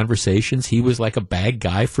these conversations. He was like a bag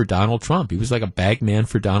guy for Donald Trump. He was like a bag man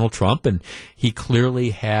for Donald Trump, and he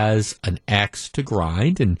clearly has an axe to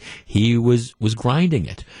grind, and he was grinding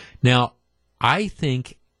it. Now, I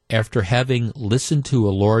think after having listened to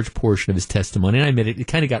a large portion of his testimony, and I admit it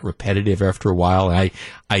kind of got repetitive after a while, and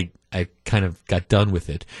I kind of got done with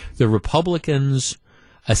it. The Republicans,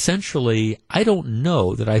 essentially, I don't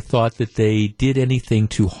know that I thought that they did anything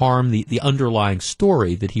to harm the underlying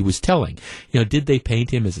story that he was telling. Did they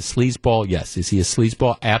paint him as a sleazeball? Yes. Is he a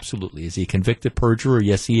sleazeball? Absolutely. Is he a convicted perjurer?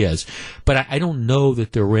 Yes, he is. But I don't know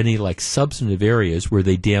that there were any substantive areas where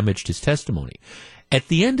they damaged his testimony. At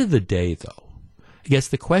the end of the day, though, I guess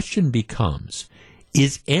the question becomes,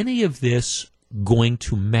 is any of this going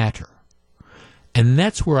to matter? And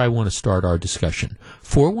that's where I want to start our discussion.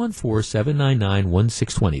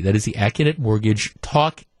 414-799-1620. That is the Accunet Mortgage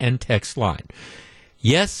talk and text line.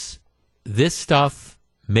 Yes, this stuff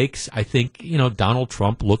makes, I think, Donald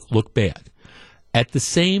Trump look bad. At the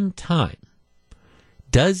same time,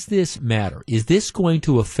 does this matter? Is this going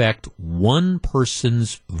to affect one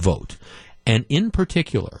person's vote? And in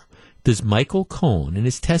particular, does Michael Cohen and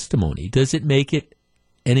his testimony, does it make it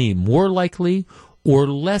any more likely or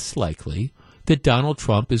less likely that Donald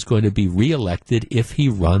Trump is going to be reelected if he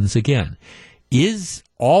runs again? Is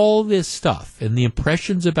all this stuff and the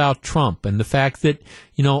impressions about Trump and the fact that,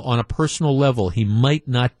 on a personal level, he might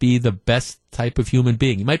not be the best type of human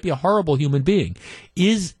being, he might be a horrible human being,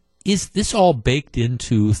 is is this all baked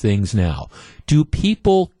into things now? Do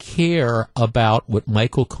people care about what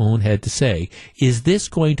Michael Cohen had to say? Is this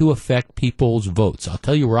going to affect people's votes? I'll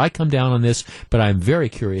tell you where I come down on this, but I'm very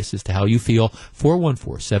curious as to how you feel.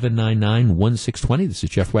 414-799-1620. This is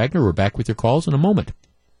Jeff Wagner. We're back with your calls in a moment.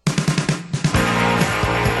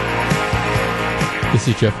 This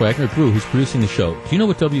is Jeff Wagner, Drew, who's producing the show. Do you know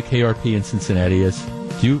what WKRP in Cincinnati is?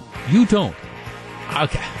 You don't?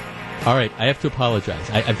 Okay. All right, I have to apologize.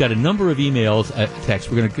 I've got a number of emails, texts.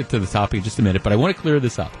 We're going to get to the topic in just a minute, but I want to clear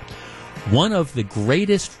this up. One of the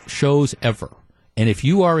greatest shows ever, and if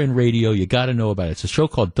you are in radio, you got to know about it. It's a show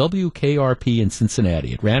called WKRP in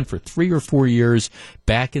Cincinnati. It ran for 3 or 4 years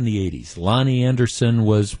back in the 80s. Lonnie Anderson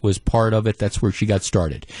was part of it. That's where she got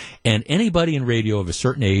started. And anybody in radio of a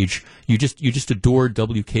certain age, you just adored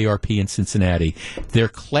WKRP in Cincinnati. Their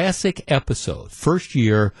classic episode, first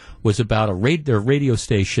year, was about their radio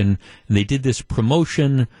station, and they did this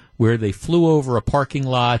promotion where they flew over a parking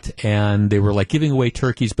lot and they were like giving away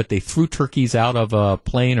turkeys, but they threw turkeys out of a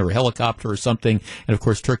plane or a helicopter or something. And of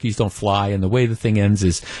course, turkeys don't fly. And the way the thing ends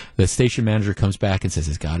is the station manager comes back and says,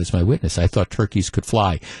 "As God is my witness, I thought turkeys could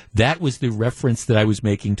fly." That was the reference that I was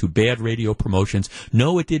making to bad radio promotions.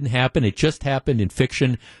 No, it didn't happen. It just happened in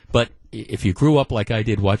fiction. But if you grew up like I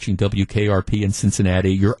did watching WKRP in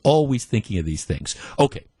Cincinnati, you're always thinking of these things.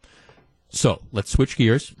 Okay. So let's switch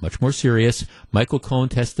gears, much more serious. Michael Cohen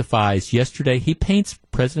testifies yesterday. He paints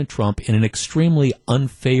President Trump in an extremely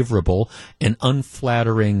unfavorable and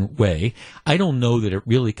unflattering way. I don't know that it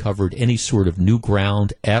really covered any sort of new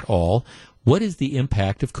ground at all. What is the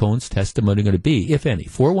impact of Cohen's testimony going to be, if any?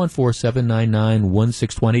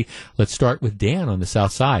 414-799-1620. Let's start with Dan on the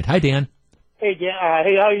South Side. Hi, Dan. Hey, Dan.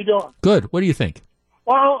 Hey, how you doing? Good. What do you think?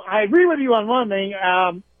 Well, I agree with you on one thing.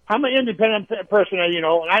 I'm an independent person, and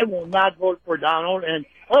I will not vote for Donald. And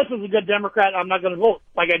unless it's a good Democrat, I'm not going to vote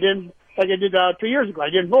like I did 2 years ago. I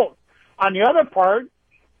didn't vote. On the other part,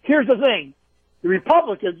 here's the thing: the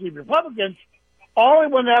Republicans, all they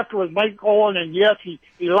went after was Mike Cohen, and yes, he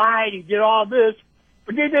lied, he did all this,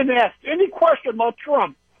 but they didn't ask any question about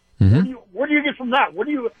Trump. Mm-hmm. What do you get from that?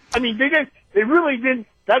 They really didn't.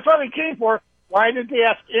 That's what they came for. Why didn't they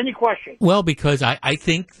ask any question? Well, because I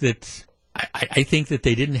think that. I think that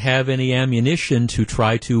they didn't have any ammunition to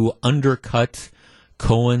try to undercut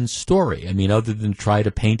Cohen's story. I mean, other than try to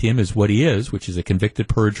paint him as what he is, which is a convicted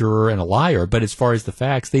perjurer and a liar. But as far as the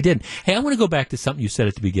facts, they didn't. Hey, I want to go back to something you said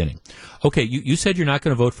at the beginning. Okay, you said you're not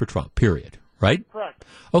going to vote for Trump, period, right? Correct.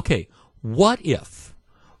 Okay, what if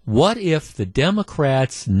the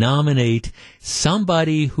Democrats nominate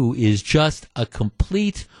somebody who is just a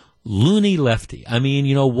complete loony lefty? I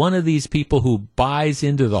mean, one of these people who buys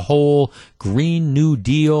into the whole Green New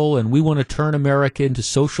Deal and we want to turn America into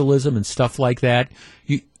socialism and stuff like that.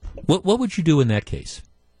 What would you do in that case?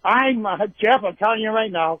 Jeff, I'm telling you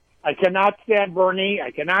right now, I cannot stand Bernie.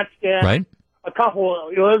 I cannot stand a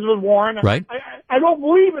couple, Elizabeth Warren. Right. I don't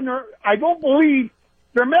believe in her. I don't believe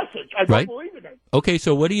their message. I don't believe in it. Okay,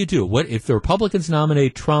 so what do you do? What if the Republicans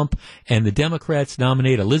nominate Trump and the Democrats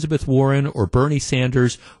nominate Elizabeth Warren or Bernie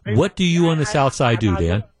Sanders? What do you on the South Side do,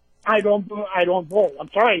 Dan? I don't vote. I'm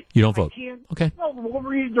sorry. You don't vote. Okay. No,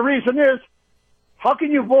 the reason is, how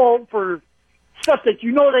can you vote for stuff that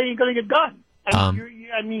you know they ain't going to get done?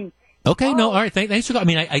 Okay, no, all right. Thanks for. I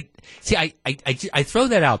mean, I throw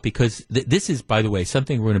that out because this is, by the way,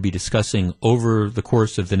 something we're going to be discussing over the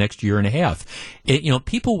course of the next year and a half.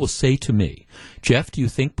 People will say to me, "Jeff, do you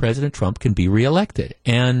think President Trump can be reelected?"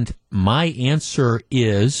 And my answer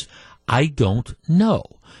is, I don't know.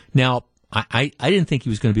 Now, I didn't think he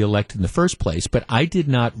was going to be elected in the first place, but I did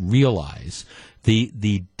not realize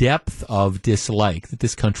the depth of dislike that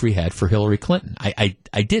this country had for Hillary Clinton. I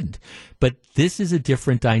didn't. But this is a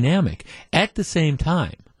different dynamic. At the same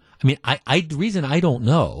time, I mean, the reason I don't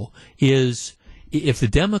know is if the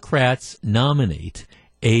Democrats nominate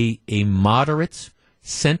a moderate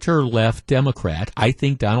center-left Democrat, I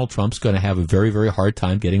think Donald Trump's going to have a very, very hard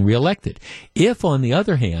time getting reelected. If, on the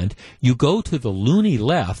other hand, you go to the loony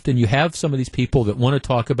left and you have some of these people that want to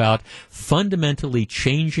talk about fundamentally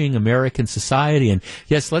changing American society, and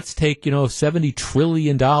yes, let's take, $70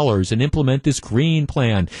 trillion and implement this green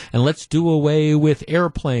plan, and let's do away with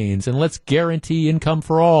airplanes, and let's guarantee income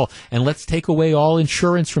for all, and let's take away all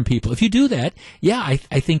insurance from people. If you do that, I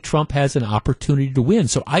think Trump has an opportunity to win.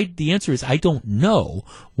 So the answer is I don't know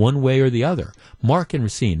one way or the other. Mark and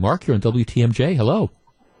Racine. Mark, you're on WTMJ. Hello.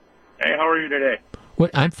 Hey, how are you today?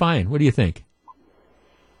 I'm fine. What do you think?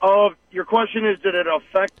 Your question is, did it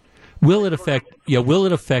affect? Will it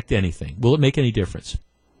affect anything? Will it make any difference?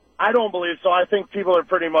 I don't believe so. I think people are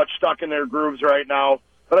pretty much stuck in their grooves right now.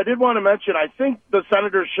 But I did want to mention, I think the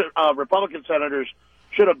senators, Republican senators,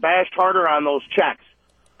 should have bashed harder on those checks.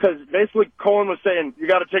 Because basically Cohen was saying, you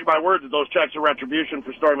got to take my word that those checks are retribution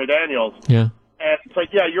for Stormy Daniels. Yeah. And it's like,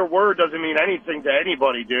 yeah, your word doesn't mean anything to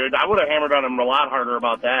anybody, dude. I would have hammered on him a lot harder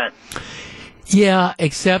about that. Yeah,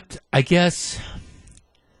 except, I guess,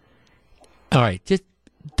 all right, just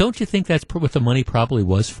don't you think that's what the money probably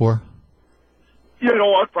was for? You know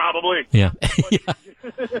what? Probably. Yeah.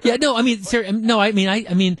 Yeah. No, I mean, no, I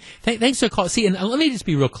mean, thanks for the call. See, and let me just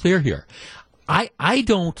be real clear here. I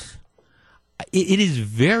don't. It is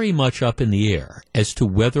very much up in the air as to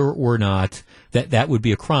whether or not that would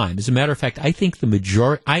be a crime. As a matter of fact, I think the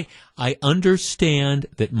majority. I understand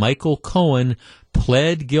that Michael Cohen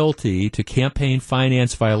pled guilty to campaign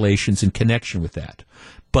finance violations in connection with that,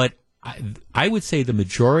 but I would say the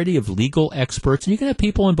majority of legal experts, and you can have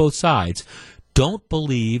people on both sides, don't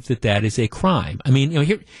believe that is a crime. I mean,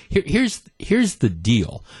 here's the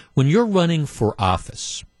deal. When you're running for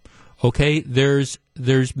office, okay, there's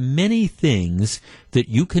many things that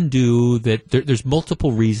you can do that there's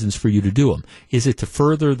multiple reasons for you to do them. Is it to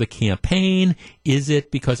further the campaign? Is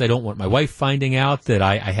it because I don't want my wife finding out that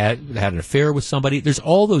I had an affair with somebody? There's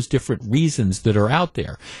all those different reasons that are out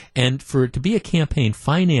there. And for it to be a campaign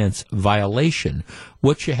finance violation,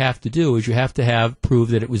 what you have to do is you have to prove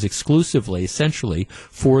that it was exclusively, essentially,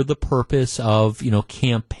 for the purpose of,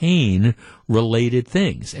 campaign related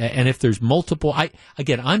things. And if there's multiple,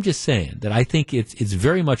 I'm just saying that I think it's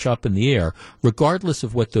very much up in the air, regardless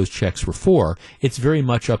of what those checks were for. It's very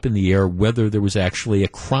much up in the air whether there was actually a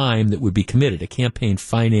crime that would be committed, a campaign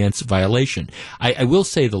finance violation. I will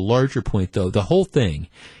say the larger point, though, the whole thing,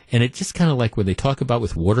 and it's just kind of like when they talk about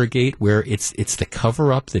with Watergate, where it's the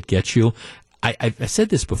cover-up that gets you. I've said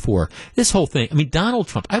this before. This whole thing, I mean, Donald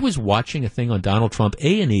Trump, I was watching a thing on Donald Trump.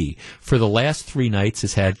 A&E for the last 3 nights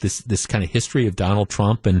has had this kind of history of Donald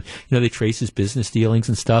Trump, and, they trace his business dealings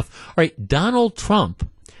and stuff. All right, Donald Trump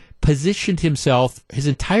positioned himself his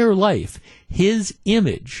entire life. His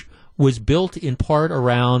image was built in part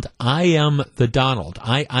around, I am the Donald.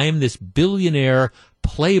 I am this billionaire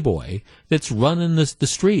playboy that's running the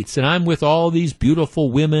streets, and I'm with all these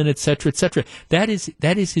beautiful women, et cetera, et cetera. That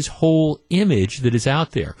is his whole image that is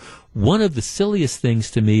out there. One of the silliest things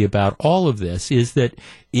to me about all of this is that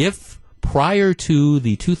if prior to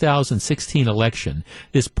the 2016 election,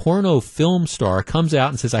 this porno film star comes out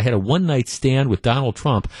and says, I had a one-night stand with Donald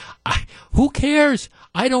Trump, who cares?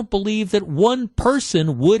 I don't believe that one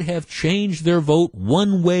person would have changed their vote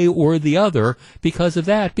one way or the other because of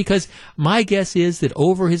that. Because my guess is that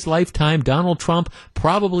over his lifetime, Donald Trump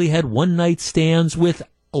probably had one-night stands with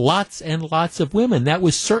lots and lots of women. That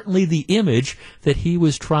was certainly the image that he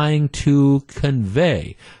was trying to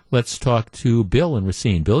convey. Let's talk to Bill in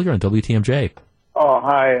Racine. Bill, you're on WTMJ. Oh,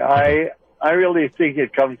 hi. I really think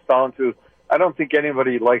it comes down to, I don't think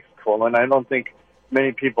anybody likes Cohen. I don't think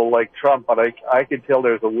many people like Trump, but I can tell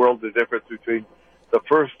there's a world of difference between the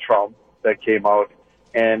first Trump that came out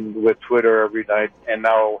and with Twitter every night, and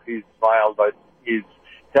now he's smiled, but he's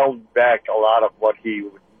held back a lot of what he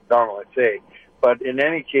would normally say. But in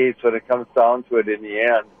any case, when it comes down to it in the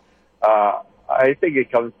end, I think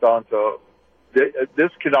it comes down to this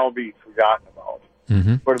can all be forgotten about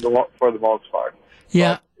for the most part.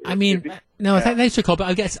 Yeah, but thanks for the call. But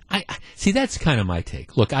I guess that's kind of my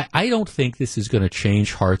take. Look, I don't think this is going to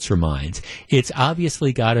change hearts or minds. It's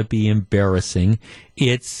obviously got to be embarrassing.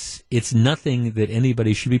 It's nothing that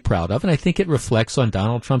anybody should be proud of, and I think it reflects on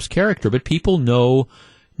Donald Trump's character. But people know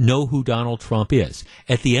who Donald Trump is.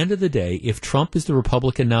 At the end of the day, if Trump is the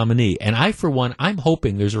Republican nominee, and for one, I'm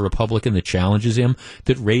hoping there's a Republican that challenges him,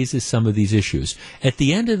 that raises some of these issues. At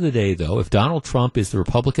the end of the day, though, if Donald Trump is the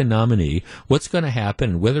Republican nominee, what's going to happen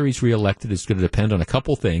and whether he's reelected is going to depend on a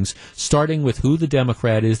couple things, starting with who the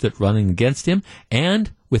Democrat is that's running against him and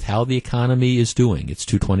with how the economy is doing. It's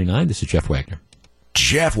 2:29. This is Jeff Wagner.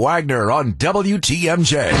 Jeff Wagner on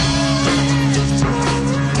WTMJ.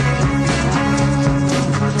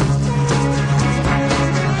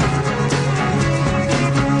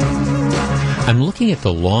 I'm looking at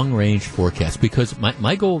the long-range forecast because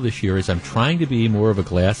my goal this year is I'm trying to be more of a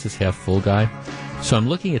glass-is-half-full guy. So I'm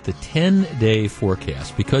looking at the 10-day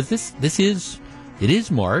forecast because it is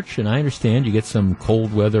March, and I understand you get some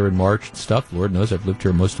cold weather in March and stuff. Lord knows I've lived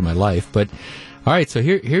here most of my life. But, all right, so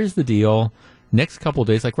here's the deal. Next couple of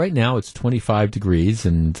days, like right now, it's 25 degrees,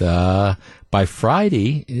 and by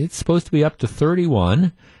Friday, it's supposed to be up to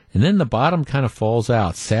 31. And then the bottom kind of falls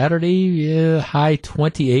out. Saturday, high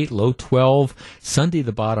 28, low 12. Sunday,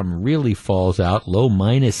 the bottom really falls out, low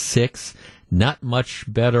 -6. Not much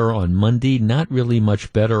better on Monday, not really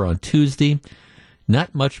much better on Tuesday.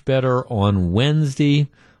 Not much better on Wednesday.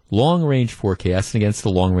 Long-range forecast, and against the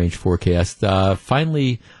long-range forecast,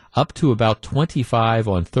 finally up to about 25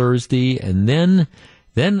 on Thursday, and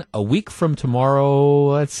then a week from tomorrow,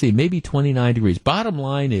 let's see, maybe 29 degrees. Bottom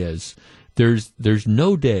line is there's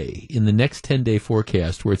no day in the next 10-day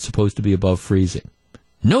forecast where it's supposed to be above freezing.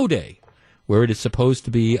 No day where it is supposed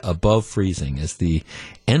to be above freezing as the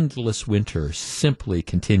endless winter simply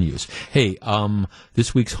continues. Hey,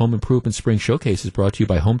 this week's Home Improvement Spring Showcase is brought to you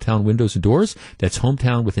by Hometown Windows and Doors. That's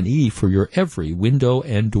Hometown with an E for your every window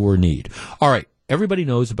and door need. All right, everybody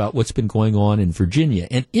knows about what's been going on in Virginia,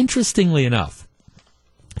 and interestingly enough,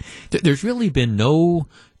 there's really been no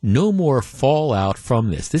more fallout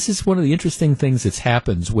from this. This is one of the interesting things that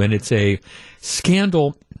happens when it's a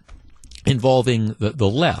scandal involving the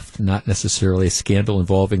left, not necessarily a scandal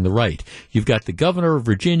involving the right. You've got the governor of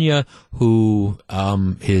Virginia who,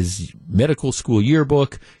 his medical school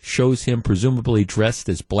yearbook shows him presumably dressed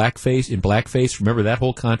as in blackface. Remember that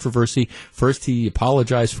whole controversy? First he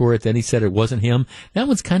apologized for it, then he said it wasn't him. That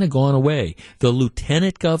one's kind of gone away. The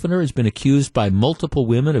lieutenant governor has been accused by multiple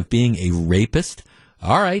women of being a rapist.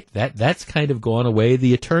 All right, that's kind of gone away.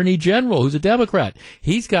 The attorney general, who's a Democrat,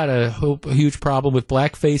 he's got a huge problem with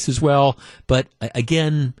blackface as well. But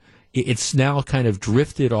again, it's now kind of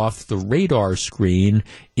drifted off the radar screen,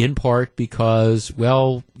 in part because,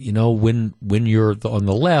 well, when you're on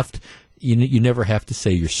the left, you never have to say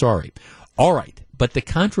you're sorry. All right, but the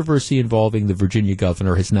controversy involving the Virginia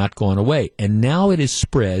governor has not gone away, and now it is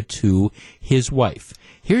spread to his wife.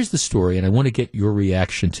 Here's the story, and I want to get your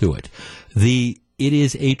reaction to it. It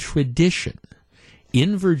is a tradition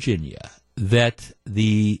in Virginia that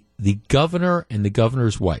the governor and the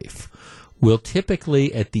governor's wife will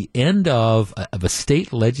typically, at the end of a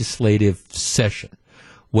state legislative session,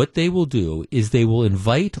 what they will do is they will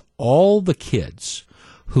invite all the kids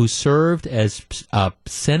who served as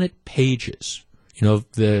Senate pages, who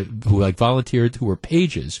volunteered, who were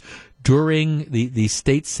pages during the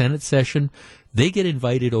state Senate session. They get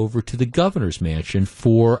invited over to the governor's mansion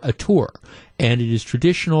for a tour. And it is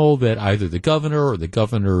traditional that either the governor or the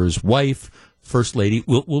governor's wife, first lady,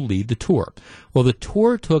 will lead the tour. Well, the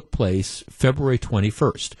tour took place February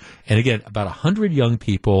 21st. And again, about 100 young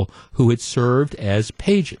people who had served as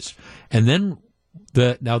pages. And then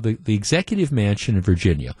the executive mansion in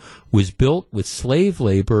Virginia was built with slave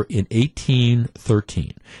labor in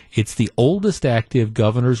 1813. It's the oldest active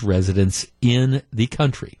governor's residence in the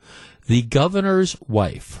country. The governor's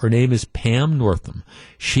wife, her name is Pam Northam.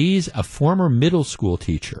 She's a former middle school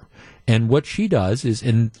teacher. And what she does is,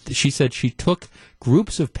 and she said she took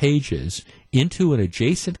groups of pages into an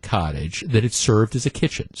adjacent cottage that had served as a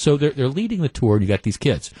kitchen. So they're leading the tour, and you got these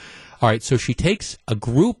kids. All right, so she takes a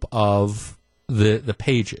group of the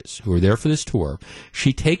pages who are there for this tour.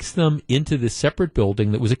 She takes them into this separate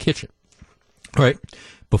building that was a kitchen. All right.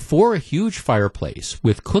 Before a huge fireplace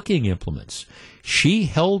with cooking implements, she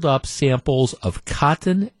held up samples of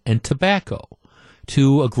cotton and tobacco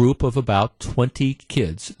to a group of about 20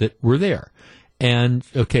 kids that were there. And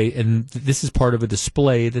this is part of a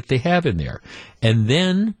display that they have in there. And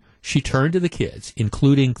then she turned to the kids,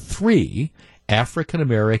 including 3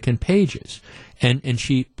 African-American pages. And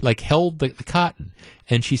she held the cotton,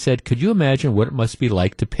 and she said, "Could you imagine what it must be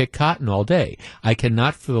like to pick cotton all day? I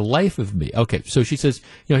cannot for the life of me." Okay, so she says,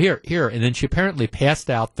 here, and then she apparently passed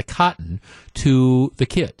out the cotton to the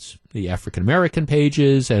kids, the African-American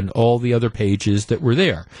pages and all the other pages that were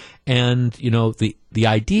there. And, the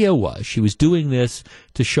idea was she was doing this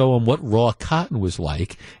to show them what raw cotton was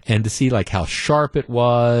like and to see how sharp it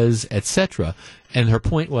was, etc. And her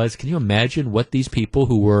point was, can you imagine what these people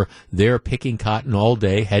who were there picking cotton all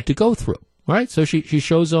day had to go through? All right, so she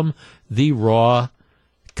shows them the raw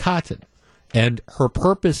cotton. And her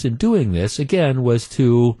purpose in doing this, again, was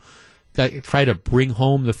to try to bring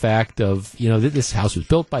home the fact of, that this house was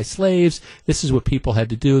built by slaves. This is what people had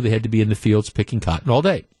to do. They had to be in the fields picking cotton all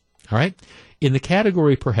day. All right? In the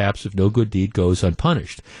category, perhaps, of no good deed goes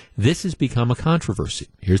unpunished, this has become a controversy.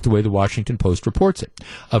 Here's the way the Washington Post reports it.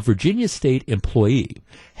 A Virginia state employee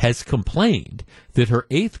has complained that her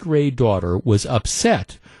 8th grade daughter was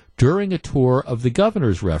upset during a tour of the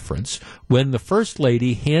governor's reference when the first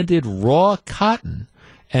lady handed raw cotton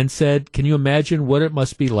and said, "Can you imagine what it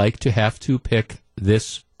must be like to have to pick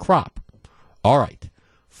this crop?" All right.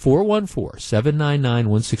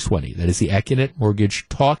 414-799-1620. That is the Accunet Mortgage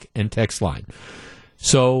talk and text line.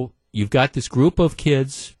 So you've got this group of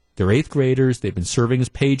kids They're 8th graders. They've been serving as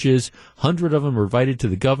pages. 100 of them are invited to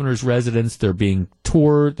the governor's residence. They're being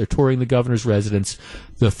toured. They're touring the governor's residence.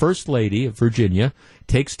 The First Lady of Virginia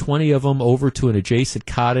takes 20 of them over to an adjacent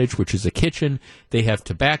cottage, which is a kitchen. They have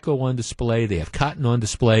tobacco on display. They have cotton on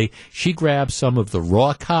display. She grabs some of the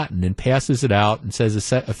raw cotton and passes it out and says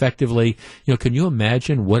effectively, can you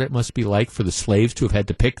imagine what it must be like for the slaves to have had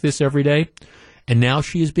to pick this every day? And now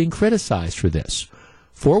she is being criticized for this.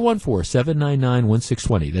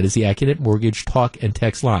 414-799-1620. That is the Accunet Mortgage talk and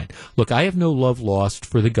text line. Look, I have no love lost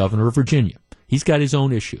for the governor of Virginia. He's got his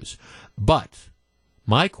own issues. But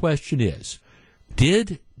my question is,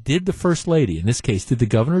 did the First Lady, in this case, did the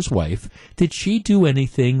governor's wife, did she do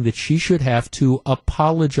anything that she should have to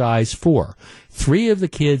apologize for? 3 of the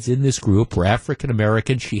kids in this group were African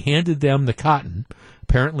American. She handed them the cotton.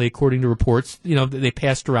 Apparently, according to reports, they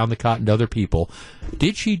passed around the cotton to other people.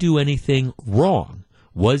 Did she do anything wrong?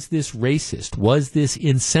 Was this racist? Was this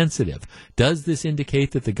insensitive? Does this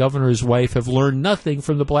indicate that the governor's wife have learned nothing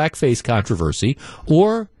from the blackface controversy?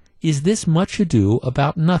 Or is this much ado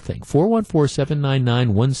about nothing?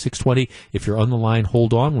 414-799-1620. If you're on the line,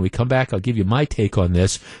 hold on. When we come back, I'll give you my take on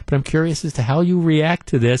this. But I'm curious as to how you react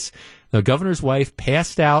to this. The governor's wife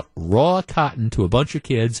passed out raw cotton to a bunch of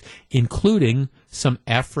kids, including some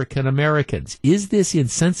African Americans. Is this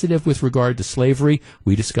insensitive with regard to slavery?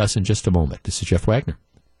 We discuss in just a moment. This is Jeff Wagner.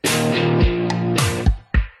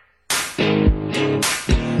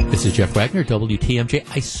 This is Jeff Wagner, WTMJ.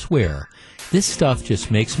 I swear, this stuff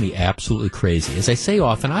just makes me absolutely crazy. As I say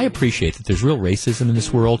often, I appreciate that there's real racism in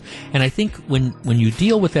this world, and I think when you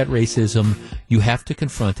deal with that racism, you have to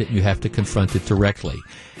confront it, and you have to confront it directly.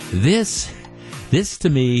 This to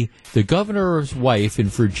me, the governor's wife in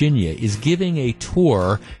Virginia is giving a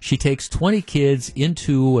tour. She takes 20 kids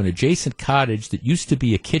into an adjacent cottage that used to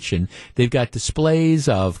be a kitchen. They've got displays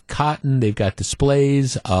of cotton. They've got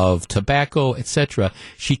displays of tobacco, etc.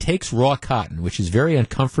 She takes raw cotton, which is very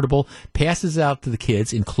uncomfortable, passes out to the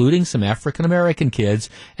kids, including some African-American kids,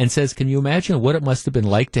 and says, can you imagine what it must have been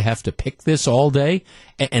like to have to pick this all day?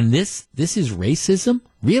 And this is racism?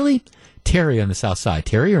 Really? Terry on the South Side.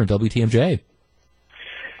 Terry, you're on WTMJ.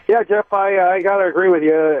 Yeah, Jeff, I got to agree with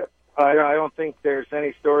you. I don't think there's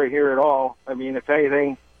any story here at all. I mean, if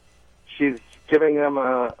anything, she's giving them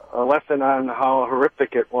a lesson on how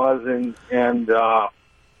horrific it was, and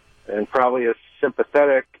probably is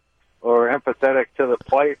sympathetic or empathetic to the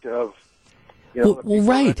plight of,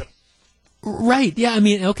 right. Right. Yeah. I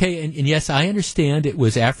mean, okay. And yes, I understand it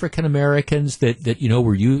was African Americans that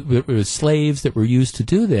were slaves that were used to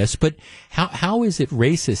do this. But how is it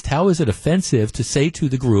racist? How is it offensive to say to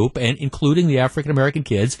the group, and including the African American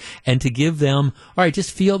kids, and to give them, all right, just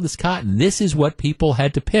feel this cotton. This is what people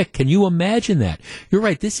had to pick. Can you imagine that? You're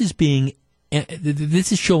right. This is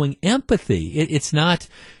showing empathy. It's not,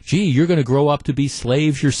 gee, you're going to grow up to be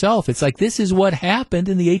slaves yourself. It's like, this is what happened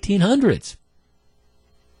in the 1800s.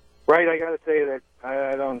 Right, I got to say that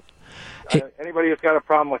I don't. Anybody who's got a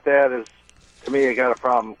problem with that is, to me, got a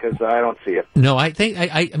problem because I don't see it. No, I think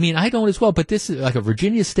I mean I don't as well. But this is like a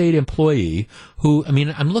Virginia State employee who, I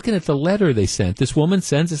mean, I'm looking at the letter they sent. This woman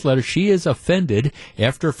sends this letter. She is offended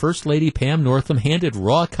after First Lady Pam Northam handed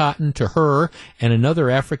raw cotton to her and another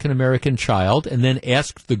African American child, and then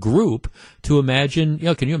asked the group to imagine.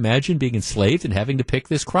 Can you imagine being enslaved and having to pick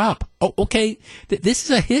this crop? Oh, okay. This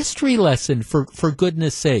is a history lesson for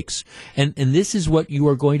goodness sakes. And this is what you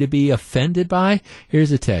are going to be offended by?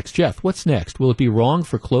 Here's a text. Jeff, what's next? Will it be wrong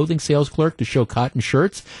for clothing sales clerk to show cotton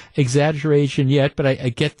shirts? Exaggeration yet, but I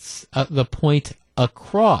get the point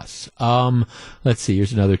across. Let's see,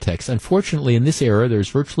 here's another text. Unfortunately, in this era, there's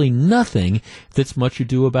virtually nothing that's much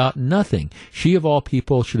ado about nothing. She, of all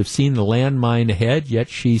people, should have seen the landmine ahead, yet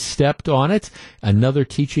she stepped on it. Another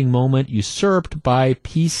teaching moment usurped by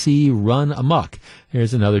PC run amok.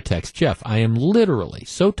 Here's another text. Jeff, I am literally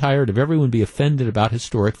so tired of everyone being offended about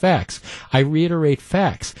historic facts. I reiterate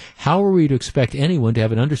facts. How are we to expect anyone to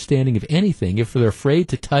have an understanding of anything if they're afraid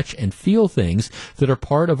to touch and feel things that are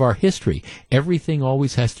part of our history? Everything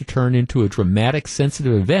always has to turn into a dramatic,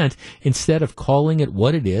 sensitive event instead of calling it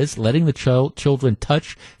what it is, letting the children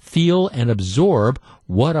touch, feel, and absorb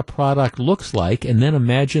what a product looks like, and then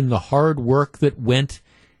imagine the hard work that went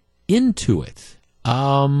into it.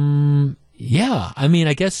 Yeah, I mean,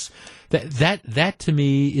 I guess that to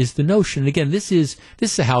me is the notion. And again, this is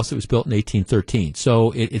a house that was built in 1813,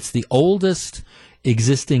 so it's the oldest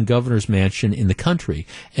existing governor's mansion in the country.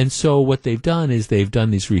 And so what they've done is they've done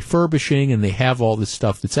these refurbishing, and they have all this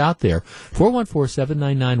stuff that's out there.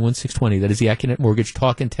 414-799-1620. That is the Accunet Mortgage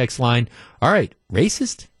talk and text line. All right,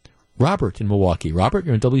 racist? Robert in Milwaukee. Robert,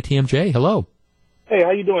 you're on WTMJ. Hello. Hey, how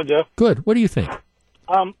you doing, Jeff? Good. What do you think?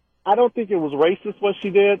 I don't think it was racist what she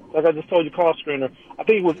did. Like I just told you, call screener. I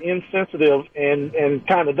think it was insensitive and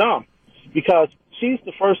kind of dumb, because she's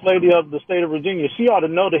the first lady of the state of Virginia. She ought to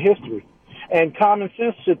know the history, and common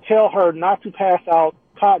sense should tell her not to pass out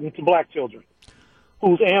cotton to black children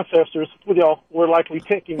whose ancestors, were likely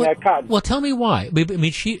picking that cotton. Well, tell me why. I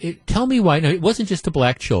mean, tell me why. Now, it wasn't just to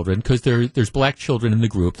black children, because there's black children in the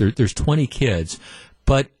group. There's 20 kids,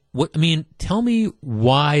 but tell me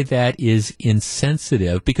why that is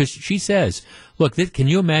insensitive, because she says, look, can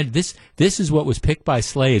you imagine this is what was picked by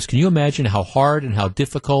slaves. Can you imagine how hard and how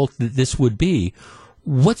difficult this would be?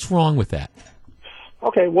 What's wrong with that?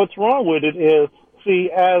 Okay, what's wrong with it is, see,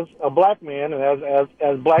 as a black man and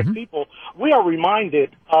as black people, we are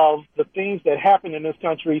reminded of the things that happened in this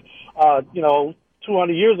country,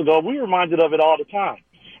 200 years ago. We're reminded of it all the time.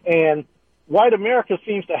 And white America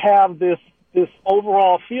seems to have this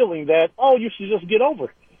overall feeling that, oh, you should just get over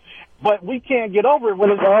it. But we can't get over it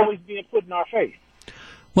when it's always being put in our face.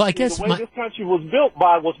 Well, I guess the way this country was built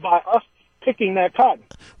was by us picking that cotton.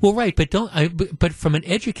 Well, right, but from an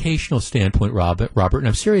educational standpoint, Robert, and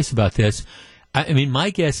I'm serious about this. I mean,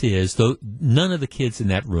 my guess is, though, none of the kids in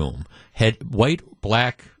that room had white,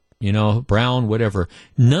 black, brown, whatever.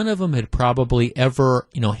 None of them had probably ever,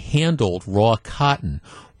 handled raw cotton.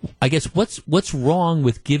 I guess what's wrong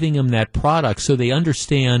with giving them that product so they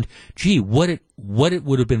understand, gee, what it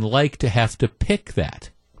would have been like to have to pick that?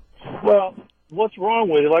 Well, what's wrong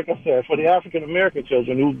with it, like I said, for the African American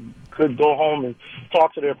children who could go home and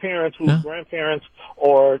talk to their parents, whose grandparents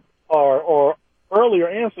or earlier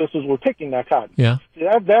ancestors were picking that cotton. Yeah. See,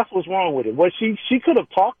 that's what's wrong with it. Well, she could have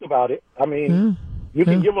talked about it. I mean, you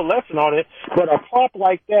can give a lesson on it, but a prop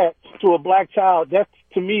like that to a black child,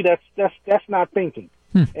 to me, that's not thinking.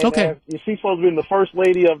 And okay. She's supposed to be the first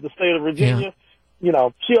lady of the state of Virginia. Yeah.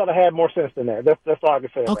 She ought to have more sense than that. That's all I can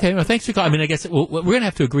say. Okay, well, thanks for calling. I mean, I guess we're going to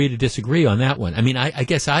have to agree to disagree on that one. I mean, I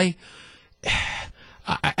guess I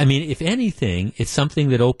mean, if anything, it's something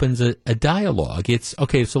that opens a dialogue. It's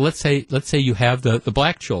okay. So let's say you have the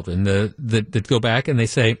black children that go back and they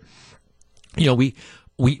say,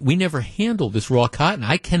 we never handled this raw cotton.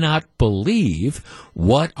 I cannot believe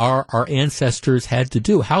what our ancestors had to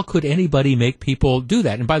do. How could anybody make people do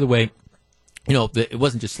that? And by the way, it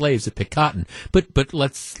wasn't just slaves that picked cotton. But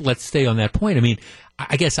let's stay on that point. I mean,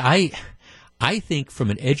 I guess I think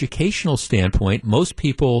from an educational standpoint, most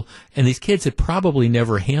people, and these kids had probably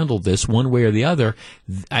never handled this one way or the other.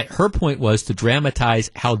 Her point was to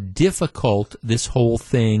dramatize how difficult this whole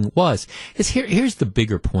thing was. Here's the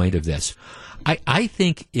bigger point of this. I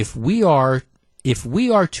think if we are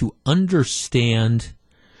to understand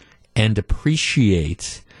and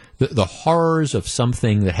appreciate the horrors of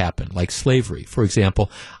something that happened, like slavery, for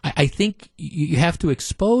example, I think you have to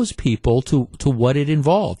expose people to what it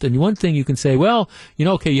involved. And one thing you can say, well,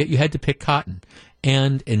 okay, you had to pick cotton,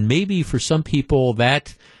 and maybe for some people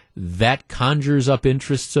that conjures up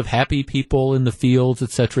interests of happy people in the fields,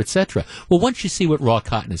 et cetera, et cetera. Well, once you see what raw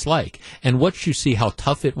cotton is like, and once you see how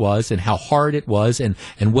tough it was and how hard it was and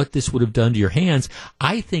what this would have done to your hands,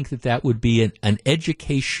 I think that would be an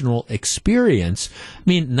educational experience. I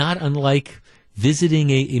mean, not unlike visiting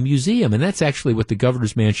a museum, and that's actually what the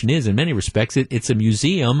governor's mansion is in many respects. It's a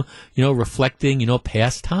museum, reflecting,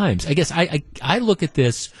 past times. I guess I look at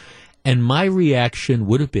this, and my reaction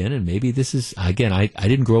would have been, and maybe this is, again, I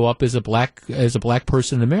didn't grow up as a black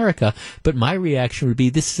person in America, but my reaction would be,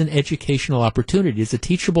 this is an educational opportunity. It's a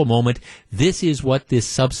teachable moment. This is what this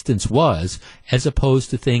substance was, as opposed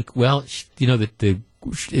to think, well, that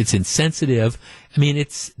it's insensitive. I mean,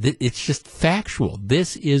 it's just factual.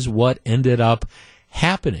 This is what ended up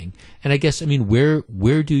happening. And I guess,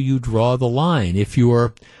 where do you draw the line? If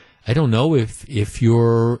you're, I don't know, if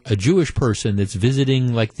you're a Jewish person that's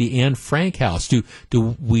visiting like the Anne Frank house, do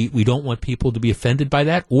we don't want people to be offended by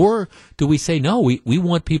that? Or do we say, no, we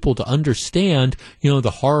want people to understand,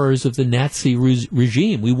 the horrors of the Nazi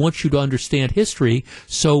regime. We want you to understand history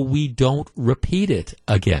so we don't repeat it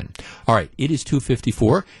again. All right, it is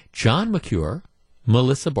 2:54. John McCure,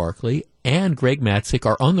 Melissa Barkley, and Greg Matzik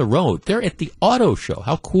are on the road. They're at the auto show.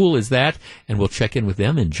 How cool is that? And we'll check in with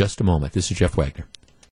them in just a moment. This is Jeff Wagner.